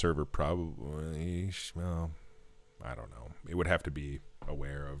language server probably, well, I don't know. It would have to be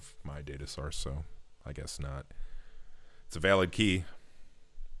aware of my data source, so I guess not. It's a valid key.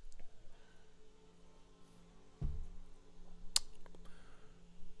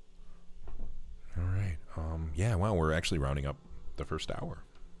 All right. Yeah, wow, we're actually rounding up the first hour.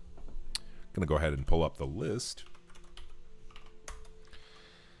 Gonna go ahead and pull up the list.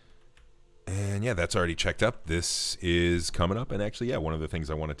 And yeah, that's already checked up. This is coming up. And actually, yeah, one of the things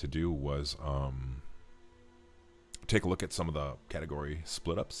I wanted to do was take a look at some of the category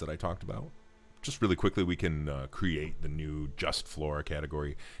split ups that I talked about. Just really quickly, we can create the new just flora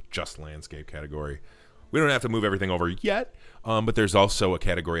category, just landscape category. We don't have to move everything over yet, but there's also a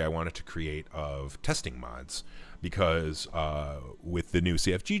category I wanted to create of testing mods, because with the new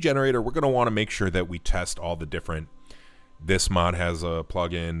CFG generator, we're going to want to make sure that we test all the different, this mod has a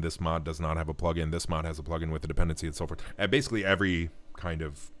plugin, this mod does not have a plugin, this mod has a plugin with a dependency, and so forth. And basically every kind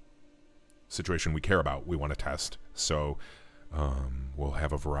of situation we care about, we want to test. So we'll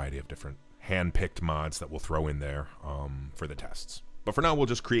have a variety of different hand-picked mods that we'll throw in there for the tests. But for now, we'll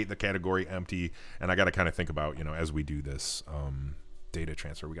just create the category empty, and I got to kind of think about, you know, as we do this data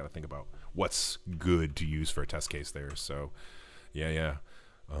transfer, we got to think about what's good to use for a test case there. So, yeah.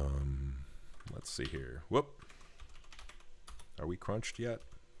 Let's see here. Whoop. Are we crunched yet?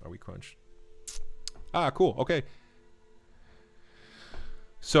 Are we crunched? Ah, cool. Okay.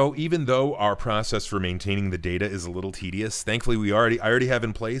 So even though our process for maintaining the data is a little tedious, thankfully I already have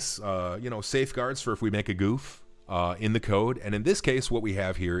in place, you know, safeguards for if we make a goof in the code. And in this case, what we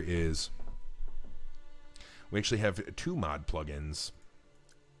have here is we actually have 2 mod plugins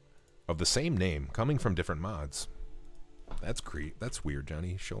of the same name coming from different mods. That's weird,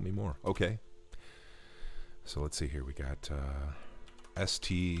 Johnny. Show me more. Okay. So let's see here. We got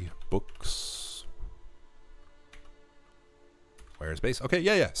ST Books. Where's base? Okay,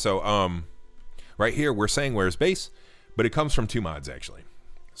 yeah. So right here we're saying where's base, but it comes from 2 mods actually.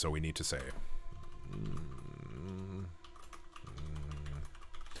 So we need to say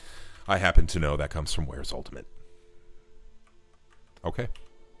I happen to know that comes from where's ultimate. Okay.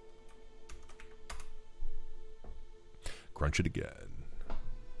 Crunch it again.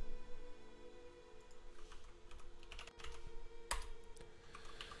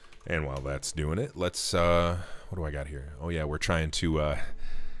 And while that's doing it, let's, what do I got here? Oh yeah, we're trying to,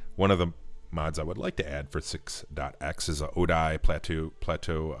 one of the mods I would like to add for 6.x is a Odai plateau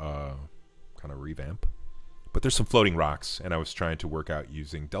kind of revamp. But there's some floating rocks, and I was trying to work out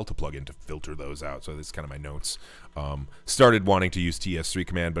using Delta plugin to filter those out. So this is kind of my notes. Started wanting to use TS3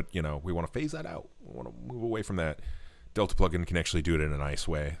 command, but you know, we want to phase that out. We want to move away from that. Delta plugin can actually do it in a nice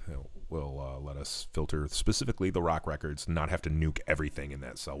way. It will let us filter specifically the rock records, not have to nuke everything in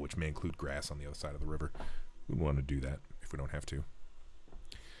that cell, which may include grass on the other side of the river. We want to do that if we don't have to.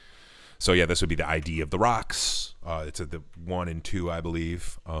 So yeah, this would be the ID of the rocks. It's at the 1 and 2, I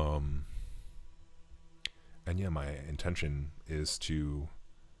believe. And yeah, my intention is to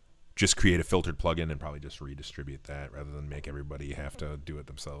just create a filtered plugin and probably just redistribute that rather than make everybody have to do it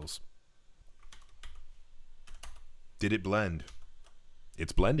themselves. Did it blend?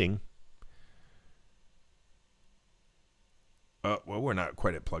 It's blending. Well, we're not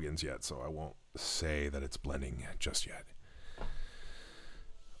quite at plugins yet, so I won't say that it's blending just yet.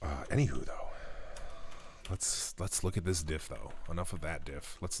 Anywho, though, let's look at this diff, though. Enough of that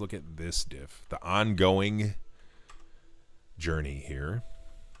diff. Let's look at this diff. The ongoing journey here.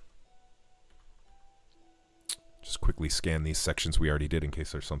 Just quickly scan these sections we already did in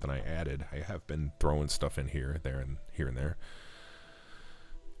case there's something I added. I have been throwing stuff in here, there, and here and there.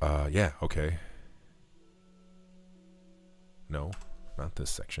 Yeah, okay. No, not this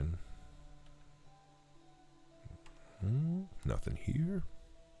section. Nothing here.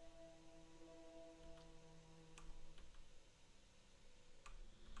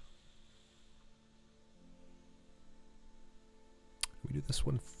 this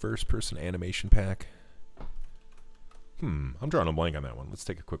one first-person animation pack? I'm drawing a blank on that one. Let's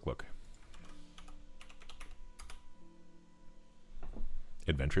take a quick look.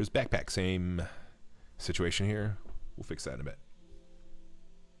 Adventures backpack, same situation here. We'll fix that in a bit.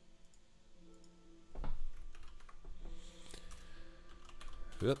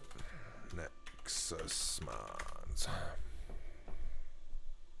 Yep. Nexus mods.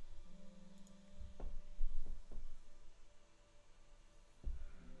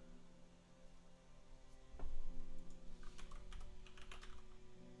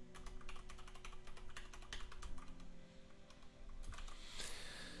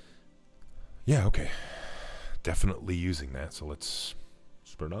 Yeah, okay. Definitely using that, so let's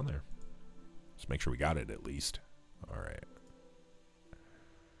put it on there. Just make sure we got it at least. All right.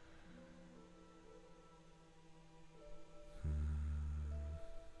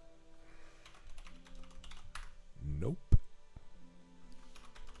 Nope.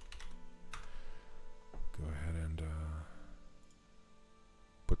 Go ahead and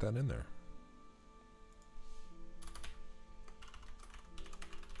put that in there.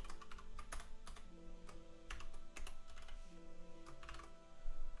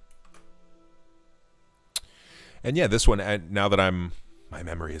 And yeah, this one, now that my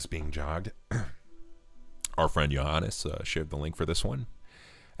memory is being jogged, our friend Johannes shared the link for this one.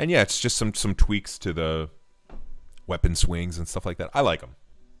 And yeah, it's just some tweaks to the weapon swings and stuff like that. I like them.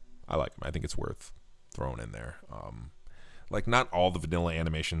 I think it's worth throwing in there. Like, not all the vanilla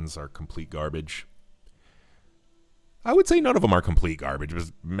animations are complete garbage. I would say none of them are complete garbage, but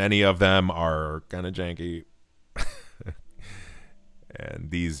many of them are kind of janky.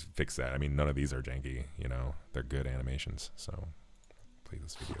 And these fix that. I mean, none of these are janky, you know. They're good animations. So, play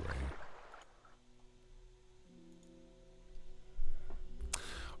this video right here.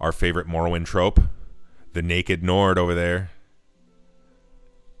 Our favorite Morrowind trope, the naked Nord over there.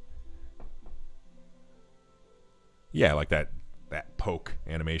 Yeah, like that poke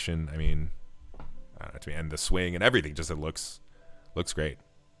animation. I mean, I don't know, to me, and the swing and everything, just it looks great.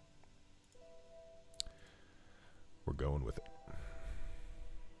 We're going with it.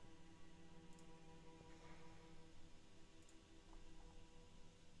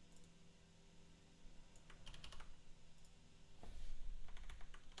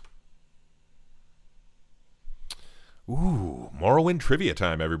 Ooh, Morrowind trivia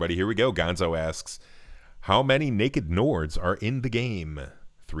time, everybody. Here we go. Gonzo asks, how many naked Nords are in the game?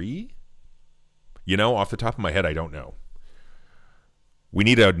 3? You know, off the top of my head, I don't know. We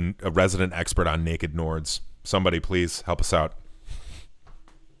need a resident expert on naked Nords. Somebody, please, help us out.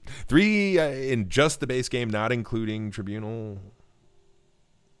 3 in just the base game, not including Tribunal.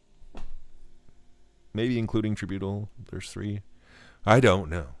 Maybe including Tribunal, there's 3. I don't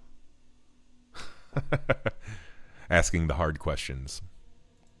know. Asking the hard questions.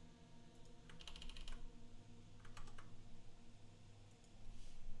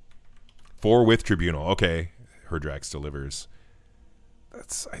 Four with Tribunal. Okay. Herdrax delivers.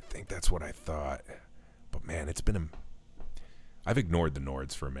 I think that's what I thought. But man, it's been I've ignored the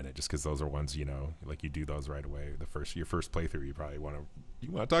Nords for a minute just because those are ones, you know, like you do those right away. Your first playthrough, you probably want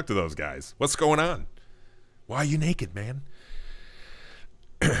to talk to those guys. What's going on? Why are you naked, man?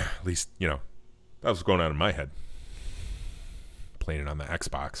 At least, you know, that was going on in my head. Playing it on the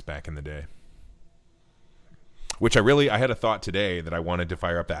Xbox back in the day. Which I had a thought today that I wanted to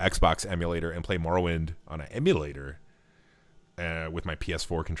fire up the Xbox emulator and play Morrowind on an emulator with my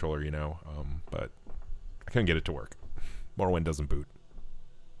PS4 controller, you know. But I couldn't get it to work. Morrowind doesn't boot.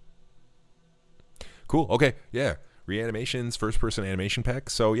 Cool. Okay. Yeah. Reanimations, first-person animation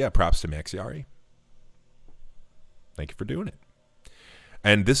pack. So, yeah, props to Maxiari. Thank you for doing it.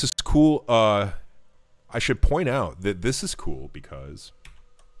 And this is cool. I should point out that this is cool because...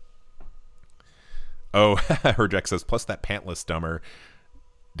 Oh, Herjack says, plus that pantless dumber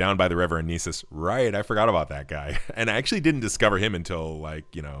down by the river in Nisus. Right, I forgot about that guy. And I actually didn't discover him until, like,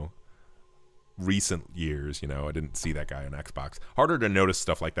 you know, recent years. You know, I didn't see that guy on Xbox. Harder to notice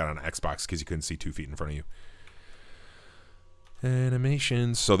stuff like that on Xbox because you couldn't see 2 feet in front of you.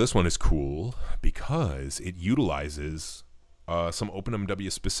 Animations. So this one is cool because it utilizes... some OpenMW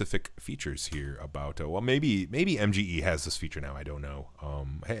specific features here about well, maybe MGE has this feature now. I don't know.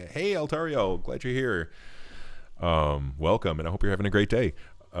 Hey Altario, glad you're here. Welcome, and I hope you're having a great day.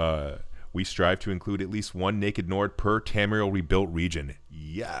 We strive to include at least one naked Nord per Tamriel rebuilt region.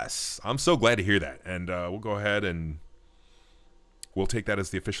 Yes, I'm so glad to hear that. And we'll go ahead and we'll take that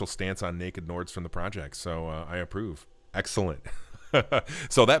as the official stance on naked Nords from the project. So I approve. Excellent.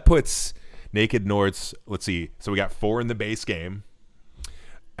 So that puts naked Nords, let's see. So we got 4 in the base game.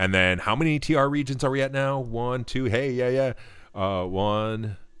 And then how many TR regions are we at now? 1, 2. Hey, yeah.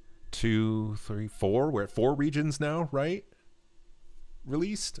 1, 2, 3, 4. We're at 4 regions now, right?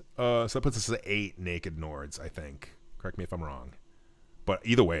 Released. So that puts us at 8 naked Nords, I think. Correct me if I'm wrong. But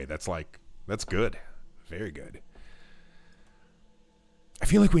either way, that's good. Very good. I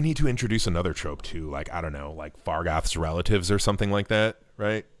feel like we need to introduce another trope too. Like, I don't know, like Fargoth's relatives or something like that,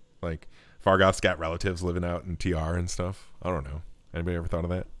 right? Like Fargoth's got relatives living out in TR and stuff. I don't know. Anybody ever thought of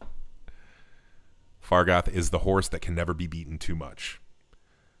that? Fargoth is the horse that can never be beaten too much.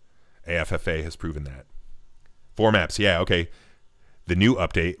 AFFA has proven that. 4 maps, yeah, okay. The new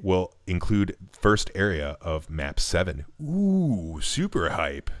update will include first area of map 7. Ooh, super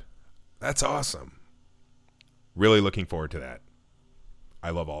hype. That's awesome. Really looking forward to that. I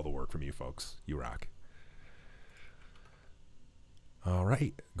love all the work from you folks. You rock. All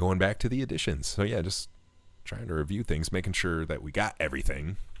right, going back to the additions. So yeah, just trying to review things, making sure that we got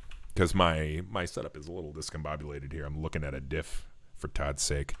everything. Because my setup is a little discombobulated here. I'm looking at a diff for Todd's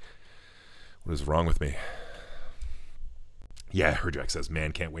sake. What is wrong with me? Yeah, Herjack says,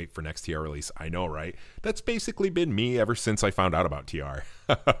 man, can't wait for next TR release. I know, right? That's basically been me ever since I found out about TR.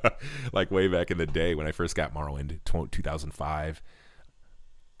 Like way back in the day when I first got Morrowind, 2005.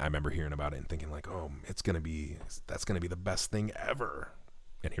 I remember hearing about it and thinking like, oh, that's going to be the best thing ever.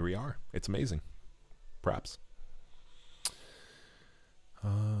 And here we are. It's amazing. Props.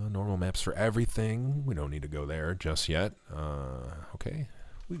 Normal maps for everything. We don't need to go there just yet. Okay.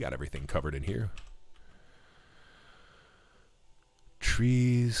 We got everything covered in here.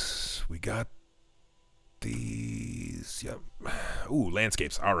 Trees. We got these. Yep. Ooh,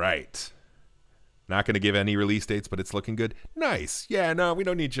 landscapes. All right. Not going to give any release dates, but it's looking good. Nice. Yeah, no, we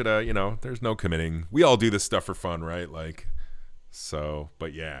don't need you to, there's no committing. We all do this stuff for fun, right? Like, so,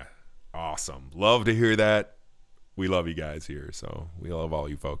 but yeah. Awesome. Love to hear that. We love you guys here, so we love all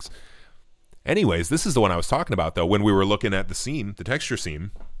you folks. Anyways, this is the one I was talking about, though, when we were looking at the seam, the texture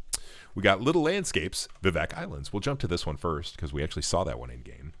seam. We got little landscapes, Vivek Islands. We'll jump to this one first, because we actually saw that one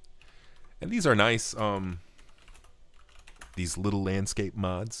in-game. And these are nice, these little landscape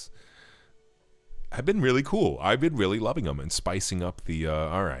mods have been really cool. I've been really loving them and spicing up the,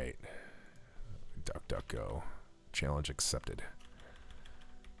 all right. DuckDuckGo. Challenge accepted.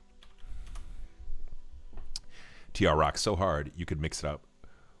 TR rocks so hard, you could mix it up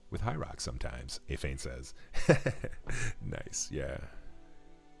with high rock sometimes, Afane says. Nice, yeah.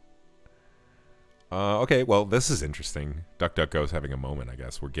 Okay, well, this is interesting. DuckDuckGo's having a moment, I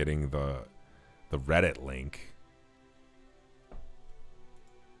guess. We're getting the Reddit link.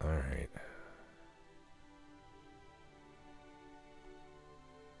 All right.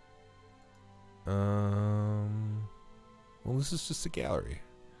 Well, this is just a gallery.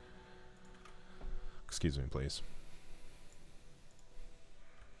 Excuse me, please.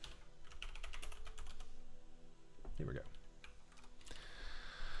 Here we go.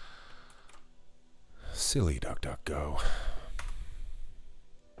 Silly DuckDuckGo.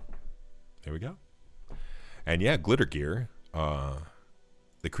 There we go. And yeah, Glitter Gear,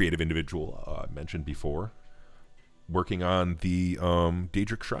 the creative individual I mentioned before, working on the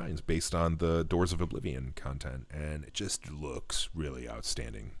Daedric Shrines based on the Doors of Oblivion content, and it just looks really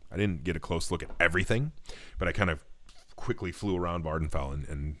outstanding. I didn't get a close look at everything, but I kind of quickly flew around Vardenfell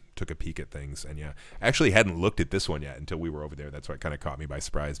and took a peek at things. And yeah, I actually hadn't looked at this one yet until we were over there. That's why it kind of caught me by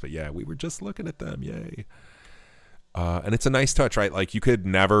surprise. But yeah, we were just looking at them. Yay. And it's a nice touch, right? Like you could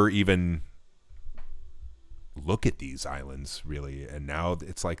never even look at these islands really. And now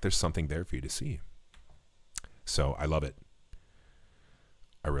it's like there's something there for you to see. So I love it.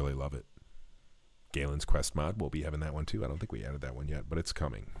 I really love it. Galen's Quest mod, we'll be having that one too. I don't think we added that one yet, but it's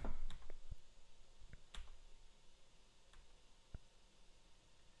coming.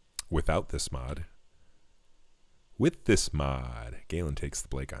 Without this mod. With this mod, Galen takes the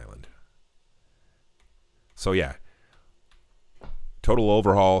Blake Island. So yeah. Total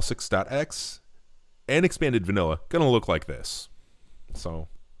overhaul 6.x and expanded vanilla. Gonna look like this. So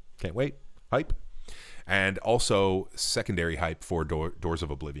can't wait. Hype. And also secondary hype for Doors of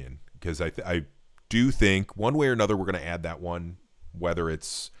Oblivion. Because I do think one way or another we're going to add that one. Whether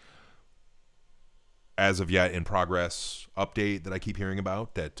it's as of yet in progress update that I keep hearing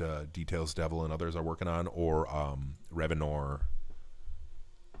about that Details Devil and others are working on. Or Revenor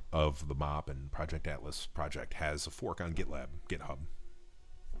of the MOP and Project Atlas project has a fork on GitHub. Let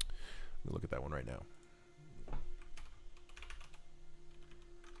me look at that one right now.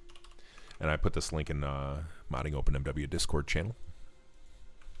 And I put this link in Modding OpenMW Discord channel.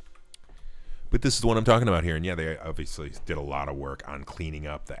 But this is the one I'm talking about here. And yeah, they obviously did a lot of work on cleaning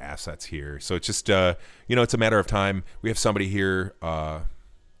up the assets here. So it's just, it's a matter of time. We have somebody here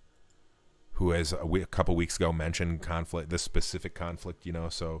who who has a couple weeks ago mentioned conflict, this specific conflict, you know,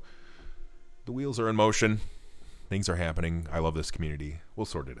 so the wheels are in motion. Things are happening. I love this community. We'll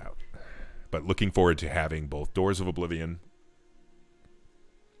sort it out. But looking forward to having both Doors of Oblivion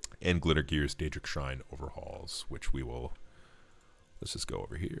and Glitter Gear's Daedric Shrine overhauls, which we will... Let's just go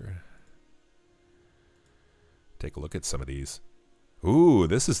over here. Take a look at some of these. Ooh,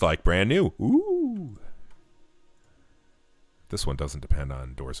 this is like brand new. Ooh. This one doesn't depend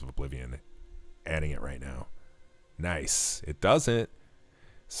on Doors of Oblivion adding it right now. Nice. It doesn't.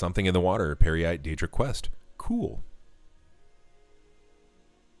 Something in the Water, Periite Daedric Quest. Cool.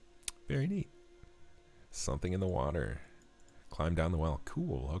 Very neat. Something in the Water. Climb down the well.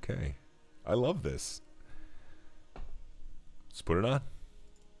 Cool. Okay. I love this. Let's put it on.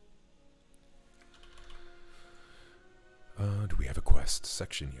 Do we have a quest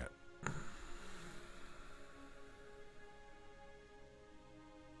section yet?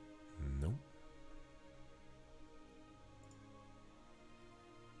 Nope.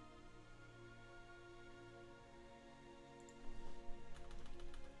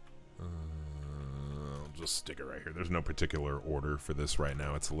 I'll just stick it right here. There's no particular order for this right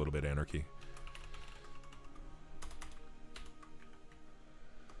now. It's a little bit anarchy.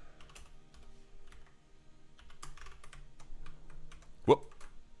 Whoop.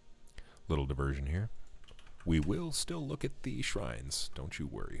 Little diversion here. We will still look at the shrines. Don't you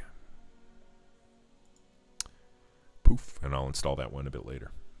worry. Poof. And I'll install that one a bit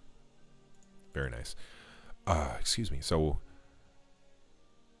later. Very nice. Excuse me. So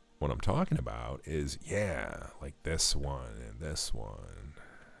what I'm talking about is, yeah, like this one and this one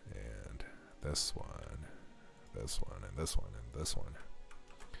and this one, this one and this one and this one.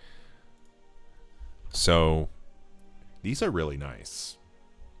 So these are really nice.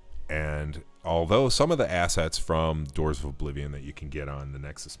 And although some of the assets from Doors of Oblivion that you can get on the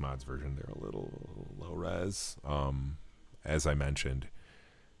Nexus Mods version, they're a little low res. As I mentioned,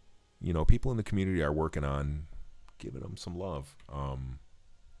 you know, people in the community are working on giving them some love.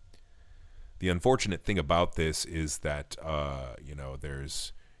 The unfortunate thing about this is that, you know,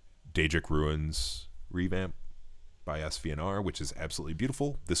 there's Daedric Ruins revamp by SVNR, which is absolutely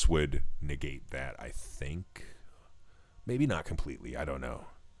beautiful. This would negate that, I think. Maybe not completely. I don't know.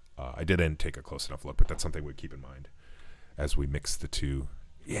 I didn't take a close enough look, but that's something we keep in mind as we mix the two.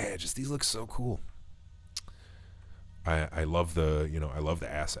 Yeah, just these look so cool. I love the, you know, I love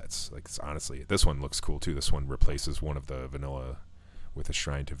the assets. Like, it's, honestly, this one looks cool too. This one replaces one of the vanilla with a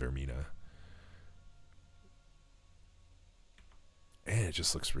shrine to Vermina. And it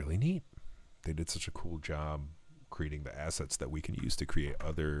just looks really neat. They did such a cool job creating the assets that we can use to create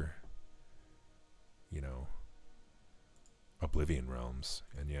other, you know, Oblivion realms.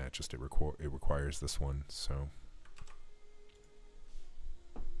 And yeah, it just it requires this one. So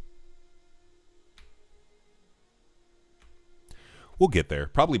we'll get there.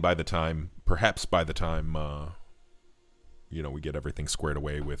 Probably by the time, perhaps by the time, you know, we get everything squared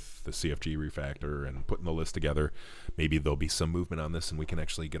away with the CFG refactor and putting the list together. Maybe there'll be some movement on this and we can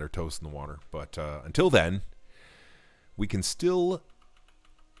actually get our toes in the water. But until then, we can still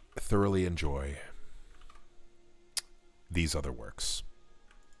thoroughly enjoy these other works.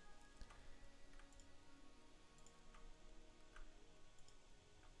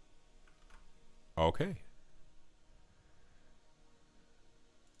 Okay.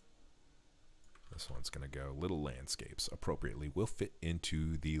 This one's going to go little landscapes. Appropriately will fit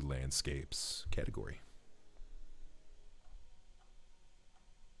into the landscapes category.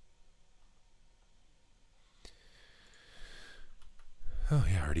 Oh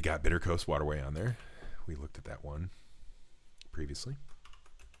yeah, I already got Bitter Coast Waterway on there. We looked at that one previously.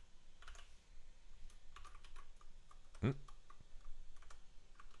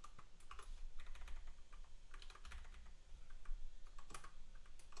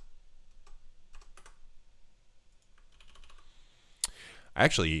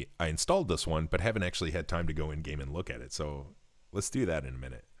 Actually, I installed this one, but haven't actually had time to go in game and look at it. So let's do that in a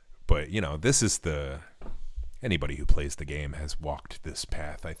minute. But, you know, this is the... Anybody who plays the game has walked this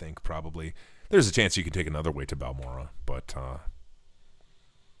path, I think, probably. There's a chance you can take another way to Balmora, but,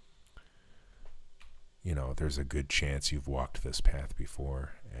 you know, there's a good chance you've walked this path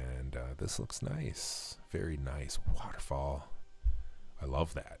before. And this looks nice. Very nice. Waterfall. I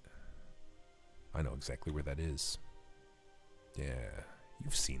love that. I know exactly where that is. Yeah.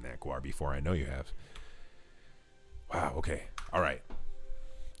 You've seen that Guar before. I know you have. Wow, okay. All right.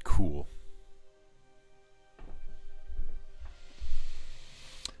 Cool.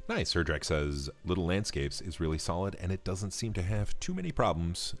 Nice. Erdrek says, Little Landscapes is really solid, and it doesn't seem to have too many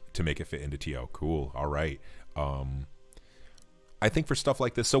problems to make it fit into TO. Cool. All right. I think for stuff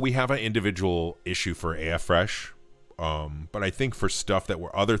like this, so we have an individual issue for AFresh, but I think for stuff that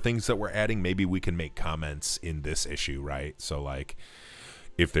were other things that we're adding, maybe we can make comments in this issue, right? So like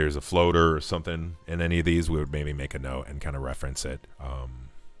if there's a floater or something in any of these, we would maybe make a note and kind of reference it.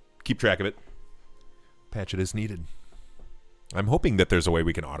 Keep track of it. Patch it as needed. I'm hoping that there's a way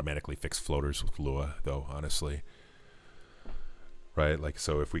we can automatically fix floaters with Lua, though, honestly. Right? Like,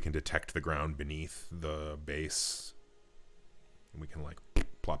 so if we can detect the ground beneath the base, we can, like,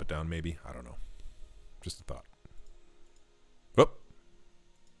 plop it down, maybe. I don't know. Just a thought. Oh!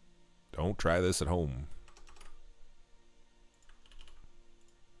 Don't try this at home.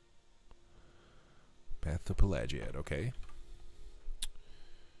 Path to Pelagiad, okay.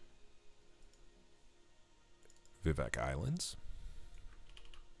 Vivek Islands.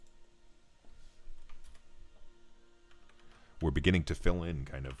 We're beginning to fill in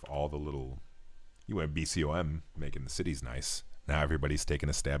kind of all the little... You went BCOM, making the cities nice. Now everybody's taking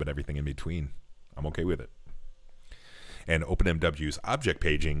a stab at everything in between. I'm okay with it. And OpenMW's object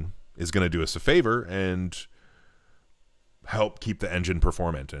paging is going to do us a favor and help keep the engine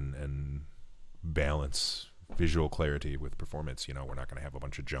performant and balance visual clarity with performance. You know, we're not going to have a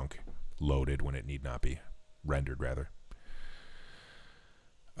bunch of junk loaded when it need not be. Rendered, rather.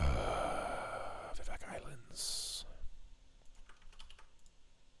 Vivek Islands.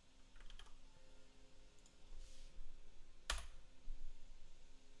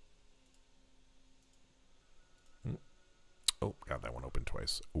 Oh, got that one open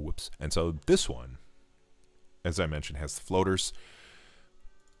twice. Whoops. And so this one, as I mentioned, has the floaters.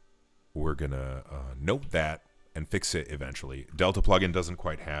 We're going to note that and fix it eventually. Delta plugin doesn't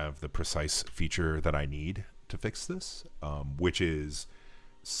quite have the precise feature that I need to fix this, which is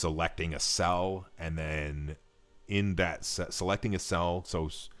selecting a cell and then in that selecting a cell. So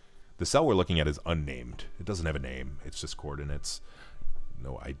the cell we're looking at is unnamed. It doesn't have a name. It's just coordinates,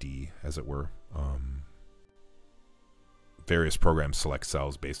 no ID, as it were. Various programs select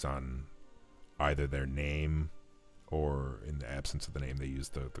cells based on either their name or in the absence of the name, they use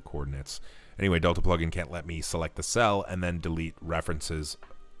the coordinates. Anyway, Delta plugin can't let me select the cell and then delete references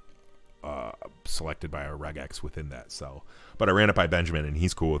selected by a regex within that cell. But I ran it by Benjamin, and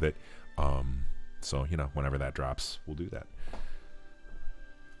he's cool with it. So, you know, whenever that drops, we'll do that.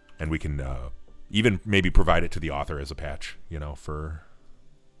 And we can even maybe provide it to the author as a patch, you know, for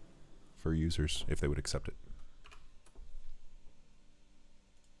users, if they would accept it.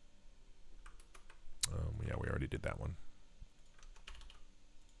 Yeah, we already did that one.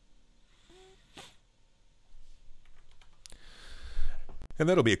 And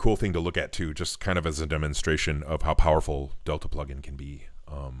that'll be a cool thing to look at too, just kind of as a demonstration of how powerful Delta plugin can be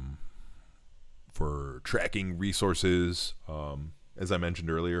for tracking resources. As I mentioned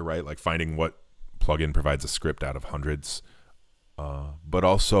earlier, right? Like finding what plugin provides a script out of hundreds. But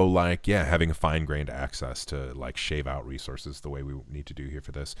also like, yeah, having a fine-grained access to like shave out resources the way we need to do here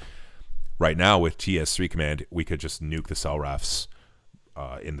for this. Right now with TS3 command, we could just nuke the cell refs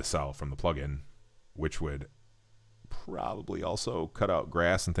in the cell from the plugin, which would probably also cut out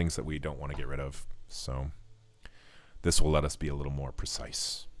grass and things that we don't want to get rid of. So this will let us be a little more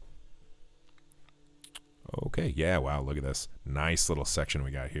precise. Okay, yeah, wow, look at this. Nice little section we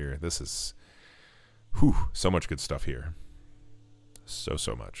got here. This is, whew, so much good stuff here.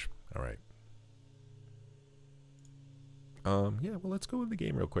 So much. All right. Yeah, well, let's go to the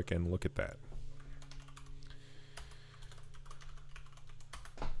game real quick and look at that.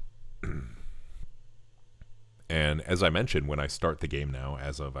 And as I mentioned, when I start the game now,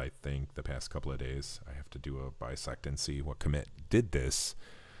 as of, I think, the past couple of days, I have to do a bisect and see what commit did this.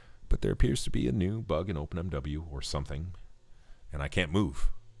 But there appears to be a new bug in OpenMW or something, and I can't move.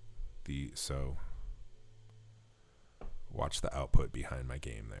 So watch the output behind my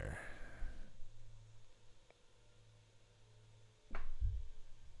game there.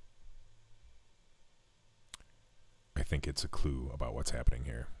 I think it's a clue about what's happening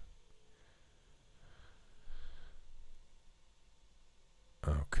here.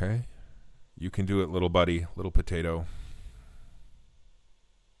 Okay. You can do it, little buddy, little potato.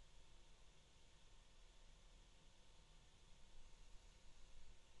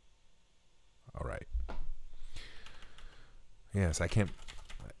 All right. Yes, I can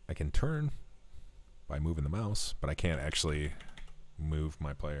turn by moving the mouse, but I can't actually move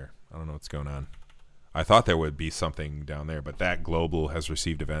my player. I don't know what's going on. I thought there would be something down there, but that global has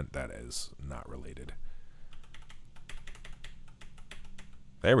received event that is not related.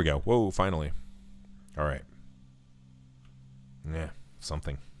 There we go. Whoa, finally. All right. Yeah,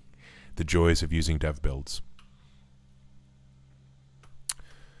 something. The joys of using dev builds.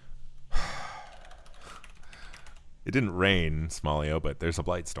 It didn't rain, Smallio, but there's a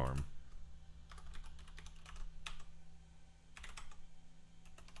blight storm.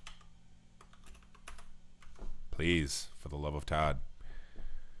 Please, for the love of Todd.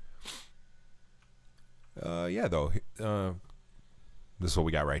 Yeah, though. This is what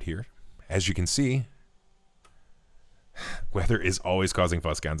we got right here. As you can see, weather is always causing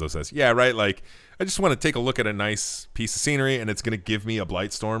fuss, Gonzo says. Yeah, right? Like, I just want to take a look at a nice piece of scenery, and it's going to give me a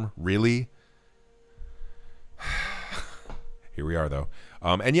blight storm? Really? Here we are, though.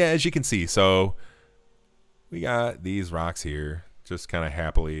 And yeah, as you can see, so we got these rocks here, just kind of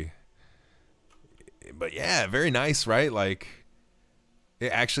happily. But yeah, very nice, right? Like,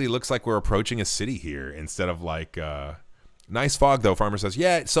 it actually looks like we're approaching a city here instead of like nice fog, though. Farmer says,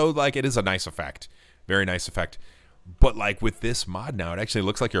 yeah, so like it is a nice effect, very nice effect. But like with this mod now, it actually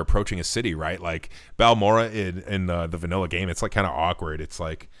looks like you're approaching a city, right? Like Balmora in the vanilla game, it's like kind of awkward. It's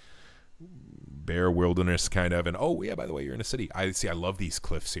like bare wilderness kind of, and oh yeah, by the way, you're in a city. I love these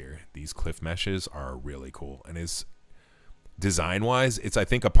cliffs here. These cliff meshes are really cool, and is design wise, it's I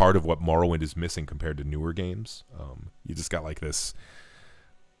think a part of what Morrowind is missing compared to newer games. You just got like this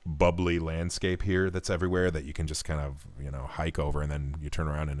bubbly landscape here that's everywhere that you can just kind of, you know, hike over, and then you turn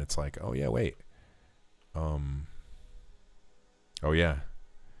around and it's like, oh yeah, wait. Oh yeah.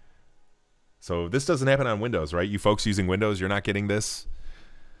 So this doesn't happen on Windows, right? You folks using Windows, you're not getting this.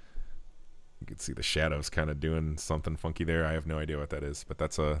 You can see the shadows kind of doing something funky there. I have no idea what that is, but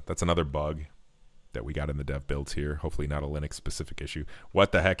that's another bug that we got in the dev builds here. Hopefully not a Linux specific issue.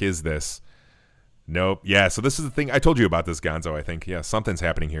 What the heck is this? Nope. Yeah, so this is the thing. I told you about this, Gonzo, I think. Yeah, something's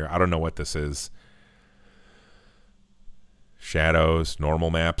happening here. I don't know what this is. Shadows, normal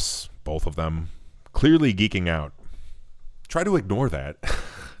maps, both of them. Clearly geeking out. Try to ignore that.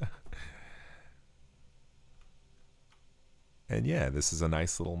 And yeah, this is a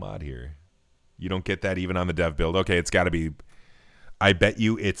nice little mod here. You don't get that even on the dev build. Okay, it's got to be... I bet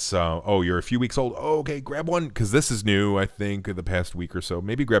you it's... oh, you're a few weeks old. Oh, okay, grab one, because this is new, I think, in the past week or so.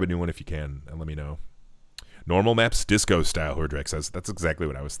 Maybe grab a new one if you can, and let me know. Normal maps, disco style, Hordrex says. That's exactly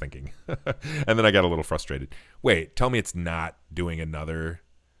what I was thinking. And then I got a little frustrated. Wait, tell me it's not doing another...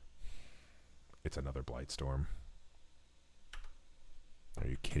 It's another blight storm. Are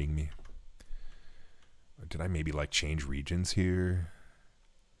you kidding me? Did I maybe, like, change regions here?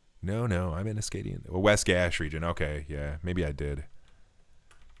 No, I'm in Ascadian. Well, West Gash region. Okay, yeah, maybe I did.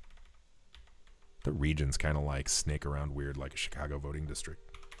 The regions kind of like snake around weird like a Chicago voting district.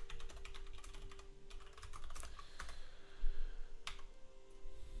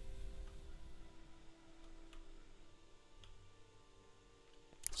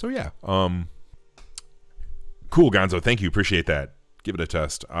 So yeah, cool, Gonzo. Thank you. Appreciate that. Give it a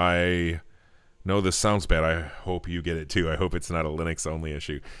test. I know this sounds bad. I hope you get it too. I hope it's not a Linux only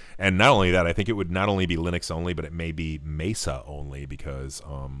issue. And not only that, I think it would not only be Linux only, but it may be Mesa only, because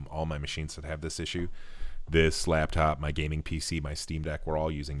all my machines that have this issue, this laptop, my gaming PC, my Steam Deck, we're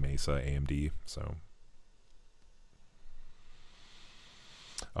all using Mesa AMD. So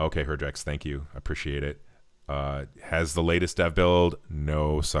okay, Herdrex, thank you. I appreciate it. Has the latest dev build?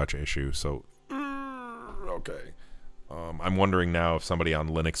 No such issue. So okay. I'm wondering now if somebody on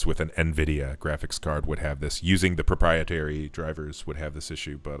Linux with an NVIDIA graphics card would have this. Using the proprietary drivers would have this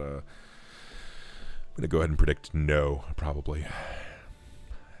issue, but I'm going to go ahead and predict no, probably.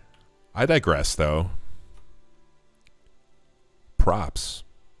 I digress, though. Props,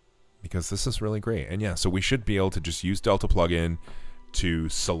 because this is really great. And yeah, so we should be able to just use Delta plugin to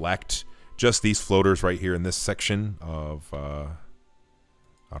select just these floaters right here in this section of,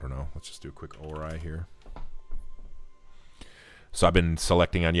 I don't know, let's just do a quick ORI here. So I've been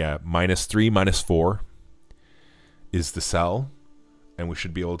selecting on, yeah, -3, -4 is the cell. And we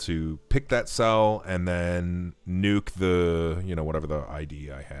should be able to pick that cell and then nuke the, you know, whatever the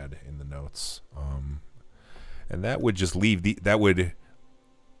ID I had in the notes. And that would just leave the, that would,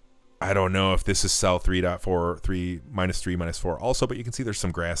 I don't know if this is cell 3.4, -3, -4 also, but you can see there's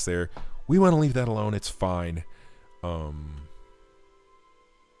some grass there. We want to leave that alone. It's fine.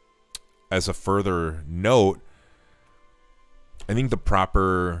 As a further note, I think the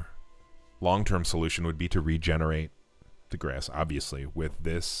proper long-term solution would be to regenerate the grass, obviously, with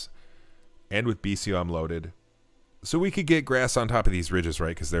this and with BCOM loaded. So we could get grass on top of these ridges,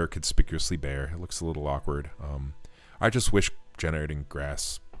 right? Because they're conspicuously bare. It looks a little awkward. I just wish generating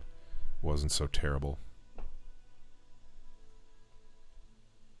grass wasn't so terrible.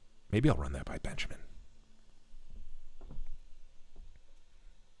 Maybe I'll run that by Benjamin.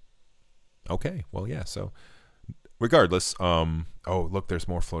 Okay, well, yeah, so regardless, oh, look, there's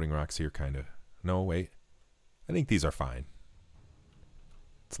more floating rocks here, kind of. No, wait. I think these are fine.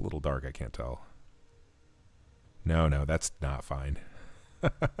 It's a little dark, I can't tell. No, no, that's not fine.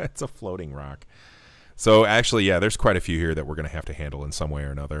 It's a floating rock. So actually, yeah, there's quite a few here that we're going to have to handle in some way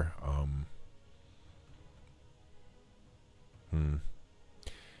or another.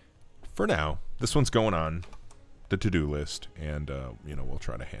 For now, this one's going on the to-do list, and you know, we'll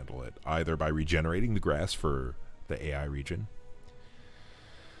try to handle it either by regenerating the grass for the AI region.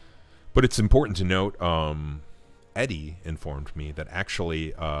 But it's important to note, Eddie informed me that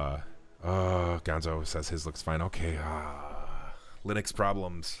actually, Gonzo says his looks fine. Okay, Linux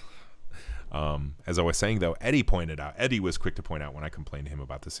problems. As I was saying, though, Eddie was quick to point out when I complained to him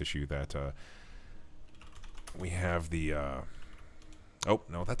about this issue that we have the, oh,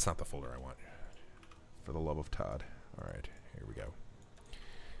 no, that's not the folder I want. For the love of Todd. All right, here we go.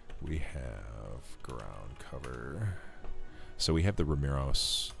 We have ground cover. So we have the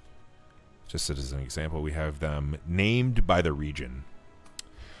Ramiros. Just as an example, we have them named by the region.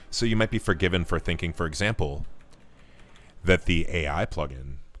 So you might be forgiven for thinking, for example, that the AI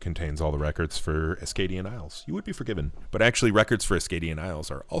plugin contains all the records for Escadian Isles. You would be forgiven. But actually, records for Escadian Isles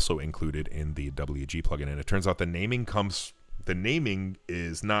are also included in the WG plugin. And it turns out the naming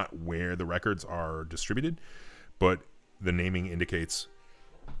is not where the records are distributed, but the naming indicates,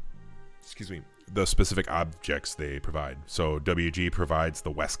 excuse me, the specific objects they provide. So WG provides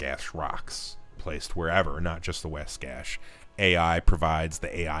the Westgash rocks placed wherever, not just the Westgash. AI provides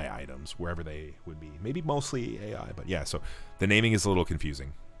the AI items wherever they would be. Maybe mostly AI, but yeah, so the naming is a little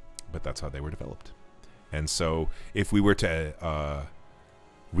confusing, but that's how they were developed. And so if we were to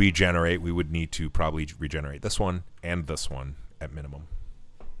regenerate, we would need to probably regenerate this one and this one at minimum.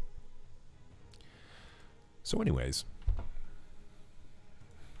 So anyways,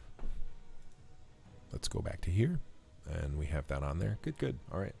 let's go back to here, and we have that on there. Good, good.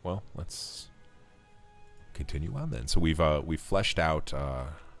 All right, well, let's continue on then. So we've fleshed out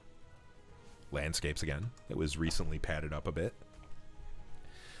landscapes again. It was recently padded up a bit,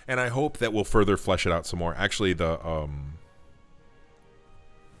 and I hope that we'll further flesh it out some more. Actually, the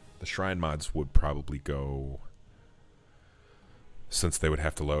shrine mods would probably go, since they would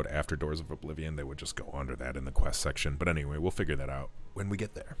have to load after Doors of Oblivion, they would just go under that in the quest section. But anyway, we'll figure that out when we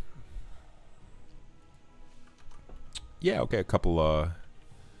get there. Yeah, okay, a couple of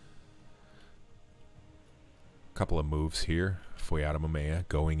moves here. Foyata Mamea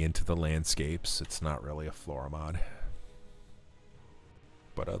going into the landscapes. It's not really a flora mod.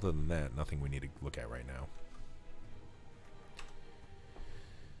 But other than that, nothing we need to look at right now.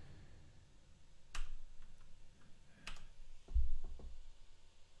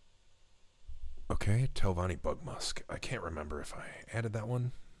 Okay, Telvanni Bug Musk. I can't remember if I added that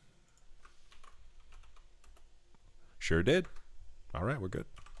one. Sure did. All right, we're good.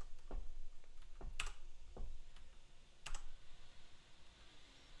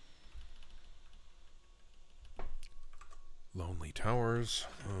 Lonely Towers.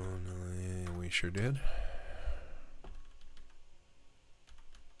 Oh, no, we sure did.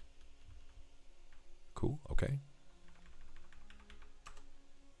 Cool, okay.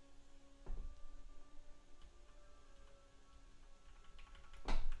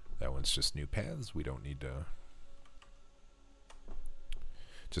 That one's just new paths. We don't need to...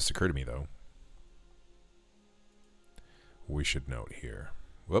 Just occurred to me, though. We should note here.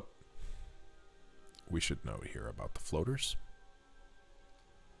 Whoop. We should note here about the floaters.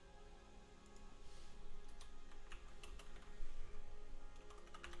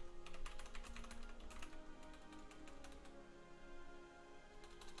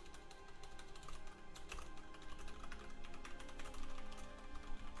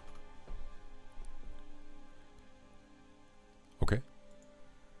 Okay.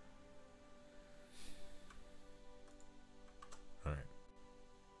 All right.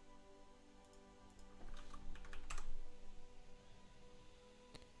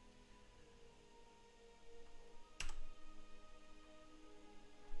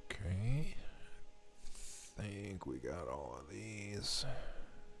 Okay. I think we got all of these.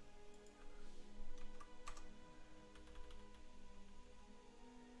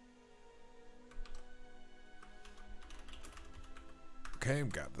 Okay,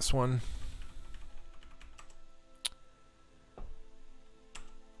 got this one.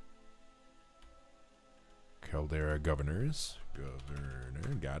 Caldera Governors.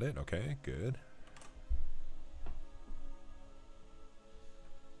 Governor, got it. Okay, good.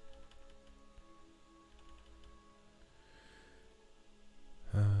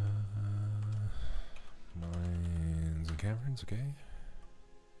 Mines and caverns, okay.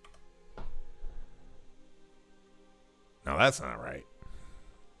 No, that's not right.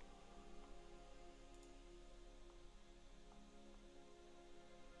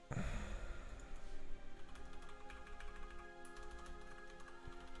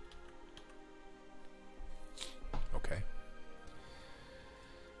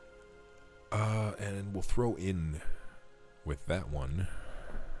 And we'll throw in with that one.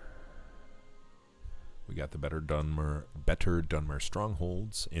 We got the better Dunmer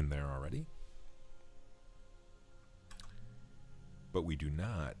strongholds in there already. But we do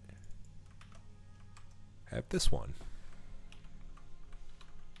not have this one.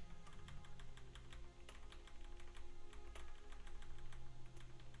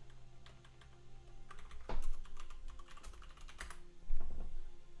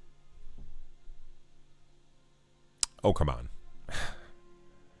 Oh, come on.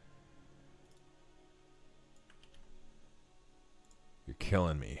 You're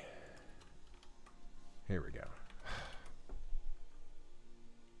killing me. Here we go.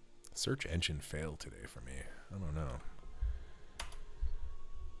 Search engine failed today for me. I don't know.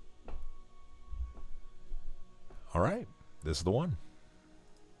 All right. This is the one.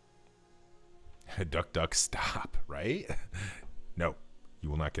 Duck, duck, stop, right? No,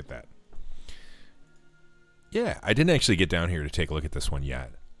 you will not get that. Yeah, I didn't actually get down here to take a look at this one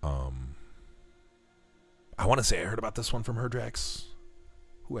yet. I want to say I heard about this one from Herdrax,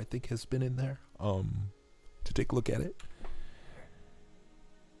 who I think has been in there, to take a look at it.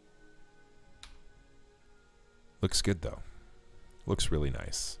 Looks good, though. Looks really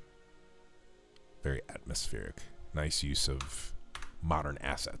nice. Very atmospheric. Nice use of modern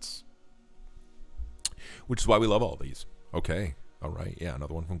assets. Which is why we love all these. Okay. All right. Yeah,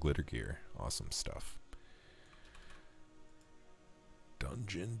 another one from Glitter Gear. Awesome stuff.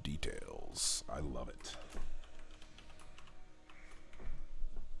 Dungeon details. I love it.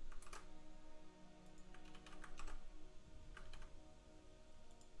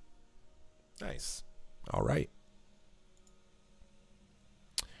 Nice. All right.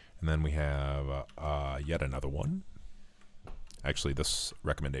 And then we have yet another one. Actually, this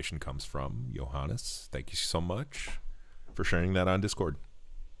recommendation comes from Johannes. Thank you so much for sharing that on Discord.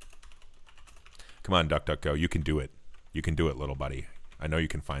 Come on, DuckDuckGo. You can do it. You can do it, little buddy. I know you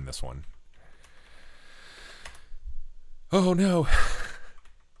can find this one. Oh, no.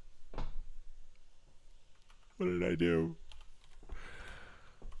 What did I do?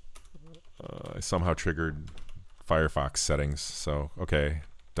 I somehow triggered Firefox settings. So, okay.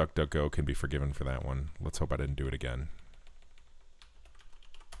 DuckDuckGo can be forgiven for that one. Let's hope I didn't do it again.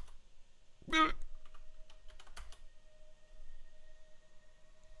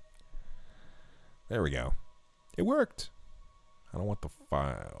 There we go. It worked. I don't want the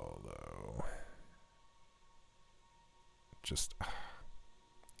file, though. Just,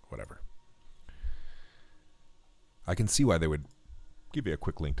 whatever. I can see why they would give you a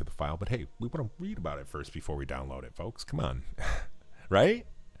quick link to the file, but hey, we want to read about it first before we download it, folks. Come on. Right?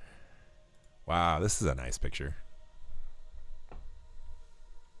 Wow, this is a nice picture.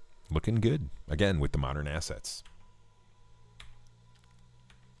 Looking good. Again, with the modern assets.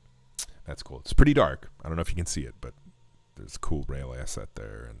 That's cool. It's pretty dark. I don't know if you can see it, but there's a cool rail asset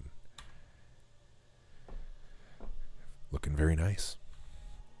there. And looking very nice.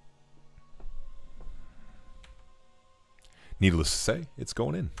 Needless to say, it's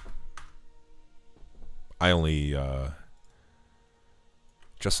going in. I only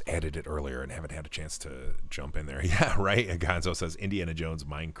just added it earlier and haven't had a chance to jump in there. Yeah, right? Gonzo says Indiana Jones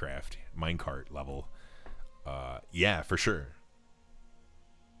minecart level. Yeah, for sure.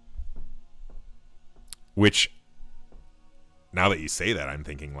 Which, now that you say that, I'm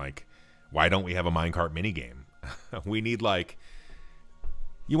thinking, like, why don't we have a minecart minigame? We need, like,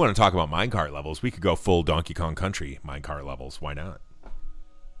 you want to talk about minecart levels, we could go full Donkey Kong Country minecart levels. Why not?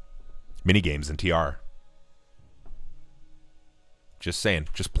 Minigames in TR. Just saying.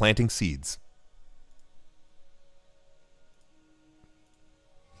 Just planting seeds.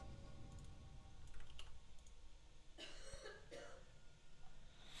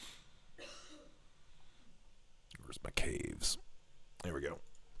 Where's my caves? There we go.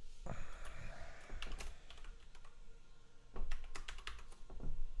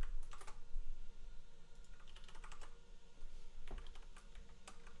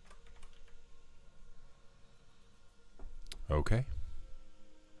 Okay.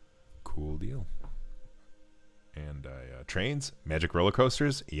 Cool deal. And trains, magic roller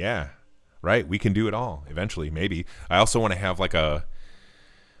coasters. Yeah, right. We can do it all eventually. Maybe. I also want to have like a.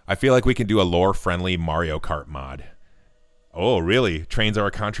 I feel like we can do a lore-friendly Mario Kart mod. Oh, really? Trains are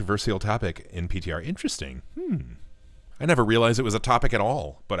a controversial topic in PTR. Interesting. I never realized it was a topic at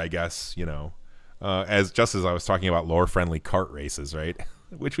all. But I guess, you know, as I was talking about lore-friendly kart races, right?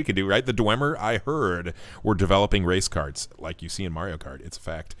 Which we could do, right? The Dwemer, I heard, were developing race karts like you see in Mario Kart. It's a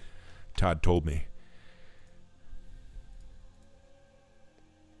fact. Todd told me.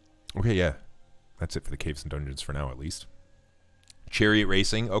 Okay, yeah. That's it for the caves and dungeons for now, at least. Chariot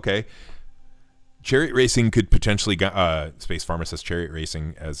racing, okay. Chariot racing could potentially Space Farmer says chariot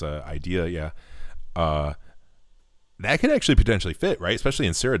racing as a idea, yeah. That could actually potentially fit, right? Especially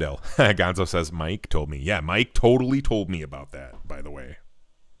in Cyrodiil. Gonzo says Mike told me. Yeah, Mike totally told me about that, by the way.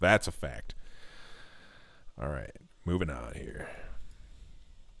 That's a fact. All right, moving on here.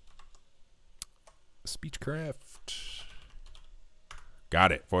 Speechcraft.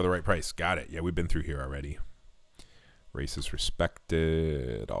 Got it. For the right price. Got it. Yeah, we've been through here already. Races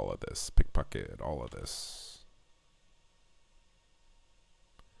respected. All of this. Pickpocket. All of this.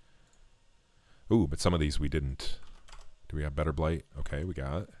 Ooh, but some of these we didn't. Do we have Better Blight? Okay, we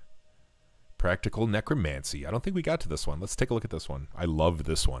got Practical Necromancy. I don't think we got to this one. Let's take a look at this one. I love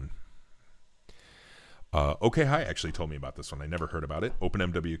this one. Okay Hi actually told me about this one. I never heard about it.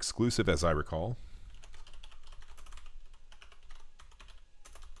 OpenMW exclusive, as I recall.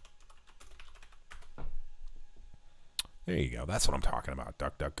 There you go. That's what I'm talking about.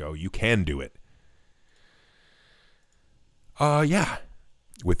 DuckDuckGo. You can do it. Yeah.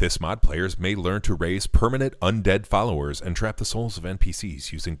 With this mod, players may learn to raise permanent undead followers and trap the souls of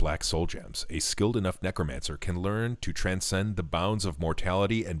NPCs using black soul gems. A skilled enough necromancer can learn to transcend the bounds of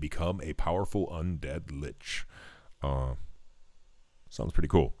mortality and become a powerful undead lich. Sounds pretty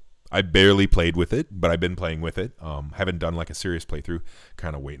cool. I barely played with it, but I've been playing with it. Haven't done like a serious playthrough.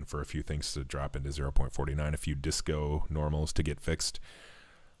 Kind of waiting for a few things to drop into 0.49, a few disco normals to get fixed.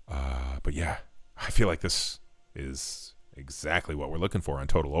 But yeah, I feel like this is exactly what we're looking for on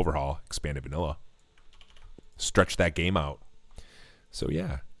Total Overhaul, expanded vanilla. Stretch that game out. So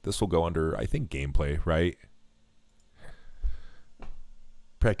yeah, this will go under, I think, gameplay, right?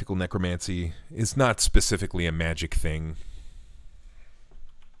 Practical Necromancy is not specifically a magic thing.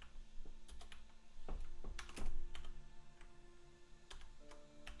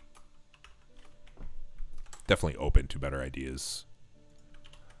 Definitely open to better ideas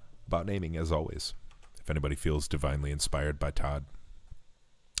about naming, as always. If anybody feels divinely inspired by Todd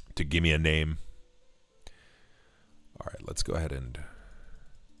to give me a name. All right, let's go ahead and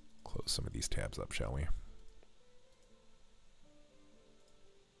close some of these tabs up, shall we?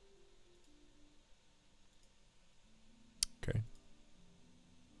 Okay.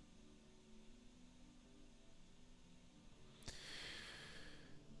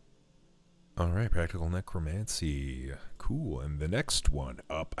 All right, Practical Necromancy. Cool. And the next one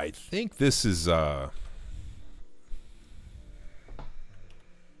up, I think this is a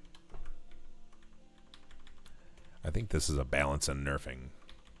balance and nerfing.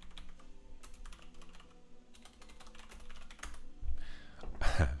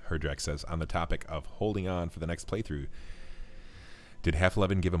 Herdrack says, on the topic of holding on for the next playthrough, did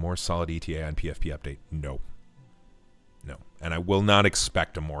Half-11 give a more solid ETA on PFP update? No. No. And I will not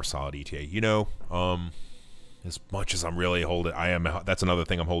expect a more solid ETA. You know, as much as I'm really holding, that's another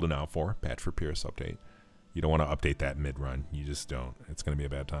thing I'm holding out for. Patch for Pierce update. You don't want to update that mid-run. You just don't. It's going to be a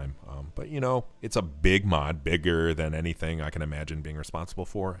bad time. But, you know, it's a big mod, bigger than anything I can imagine being responsible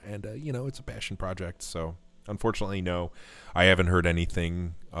for. And, you know, it's a passion project. So, unfortunately, no. I haven't heard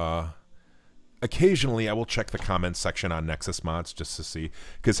anything. Occasionally, I will check the comments section on Nexus mods just to see.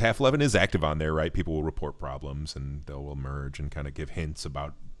 Because Half-11 is active on there, right? People will report problems, and they'll emerge and kind of give hints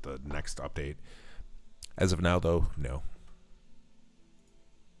about the next update. As of now, though, no.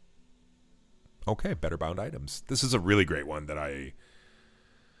 Okay, better bound items. This is a really great one that I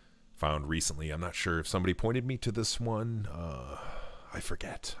found recently. I'm not sure if somebody pointed me to this one. I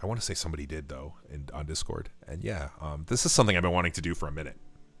forget. I want to say somebody did, though, on Discord. And yeah, this is something I've been wanting to do for a minute.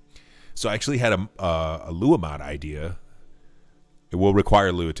 So I actually had a Lua mod idea. It will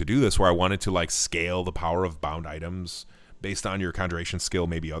require Lua to do this, where I wanted to like scale the power of bound items based on your conjuration skill,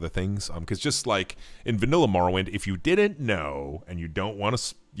 maybe other things. Because just like in Vanilla Morrowind, if you didn't know and you don't want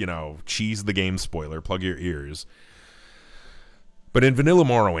to, you know, cheese the game spoiler, plug your ears. But in Vanilla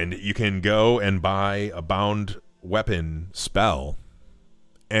Morrowind, you can go and buy a bound weapon spell.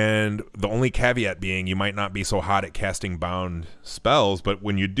 And the only caveat being you might not be so hot at casting bound spells, but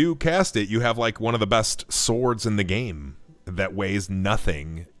when you do cast it, you have like one of the best swords in the game that weighs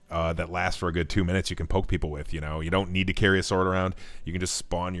nothing. That lasts for a good 2 minutes. You can poke people with, you know. You don't need to carry a sword around. You can just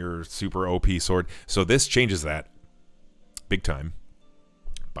spawn your super OP sword. So this changes that big time.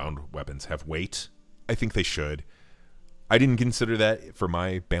 Bound weapons have weight. I think they should. I didn't consider that for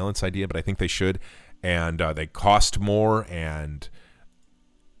my balance idea, but I think they should. And they cost more, and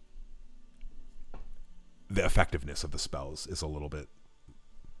the effectiveness of the spells is a little bit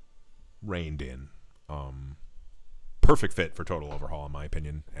reined in. Perfect fit for Total Overhaul, in my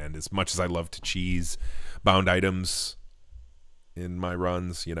opinion. And as much as I love to cheese bound items in my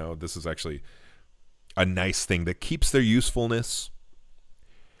runs, you know, this is actually a nice thing that keeps their usefulness,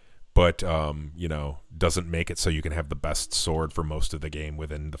 but you know, doesn't make it so you can have the best sword for most of the game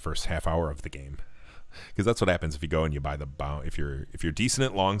within the first half hour of the game. Because that's what happens if you go and you buy the bound. If you're decent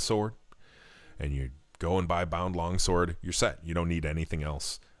at longsword, and you go and buy bound longsword, you're set. You don't need anything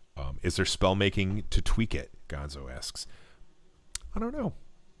else. Is there spell making to tweak it? Gonzo asks. I don't know.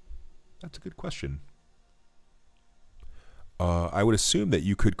 That's a good question. I would assume that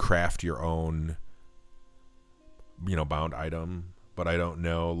you could craft your own, you know, bound item, but I don't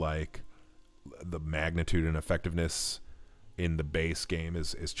know, like, the magnitude and effectiveness in the base game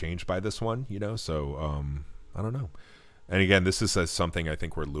is changed by this one, you know, so I don't know. And again, this is something I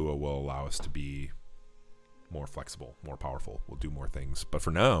think where Lua will allow us to be more flexible, more powerful. We'll do more things. But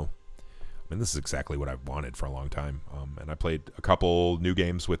for now, I mean, this is exactly what I've wanted for a long time. And I played a couple new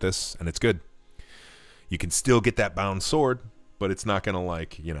games with this, and it's good. You can still get that bound sword, but it's not going to,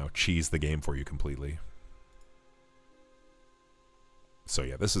 like, you know, cheese the game for you completely. So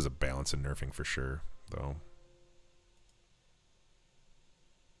yeah, this is a balance and nerfing for sure, though.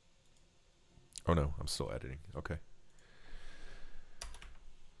 Oh no, I'm still editing. Okay.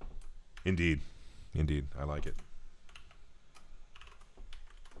 Indeed. Indeed. I like it.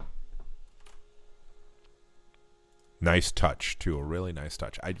 Nice touch, too. A really nice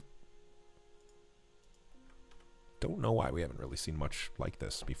touch. I don't know why we haven't really seen much like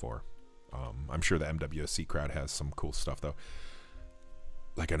this before. I'm sure the MWSC crowd has some cool stuff, though.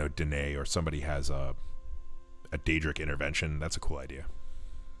 Like, I know Danae or somebody has a Daedric intervention. That's a cool idea.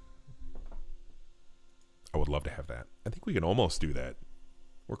 I would love to have that. I think we can almost do that.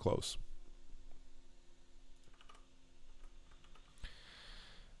 We're close.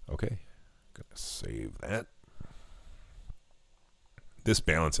 Okay. Gonna save that. This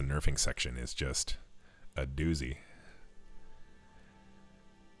balance and nerfing section is just a doozy.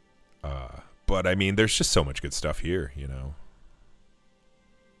 But I mean, there's just so much good stuff here, you know.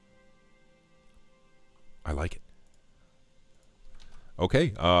 I like it.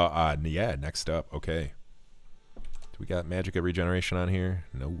 Okay. Yeah, next up. Okay. Do we got Magicka Regeneration on here?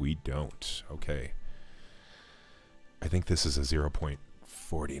 No, we don't. Okay. I think this is a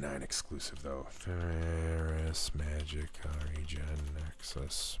 0.49 exclusive, though. Ferris Magicka Regen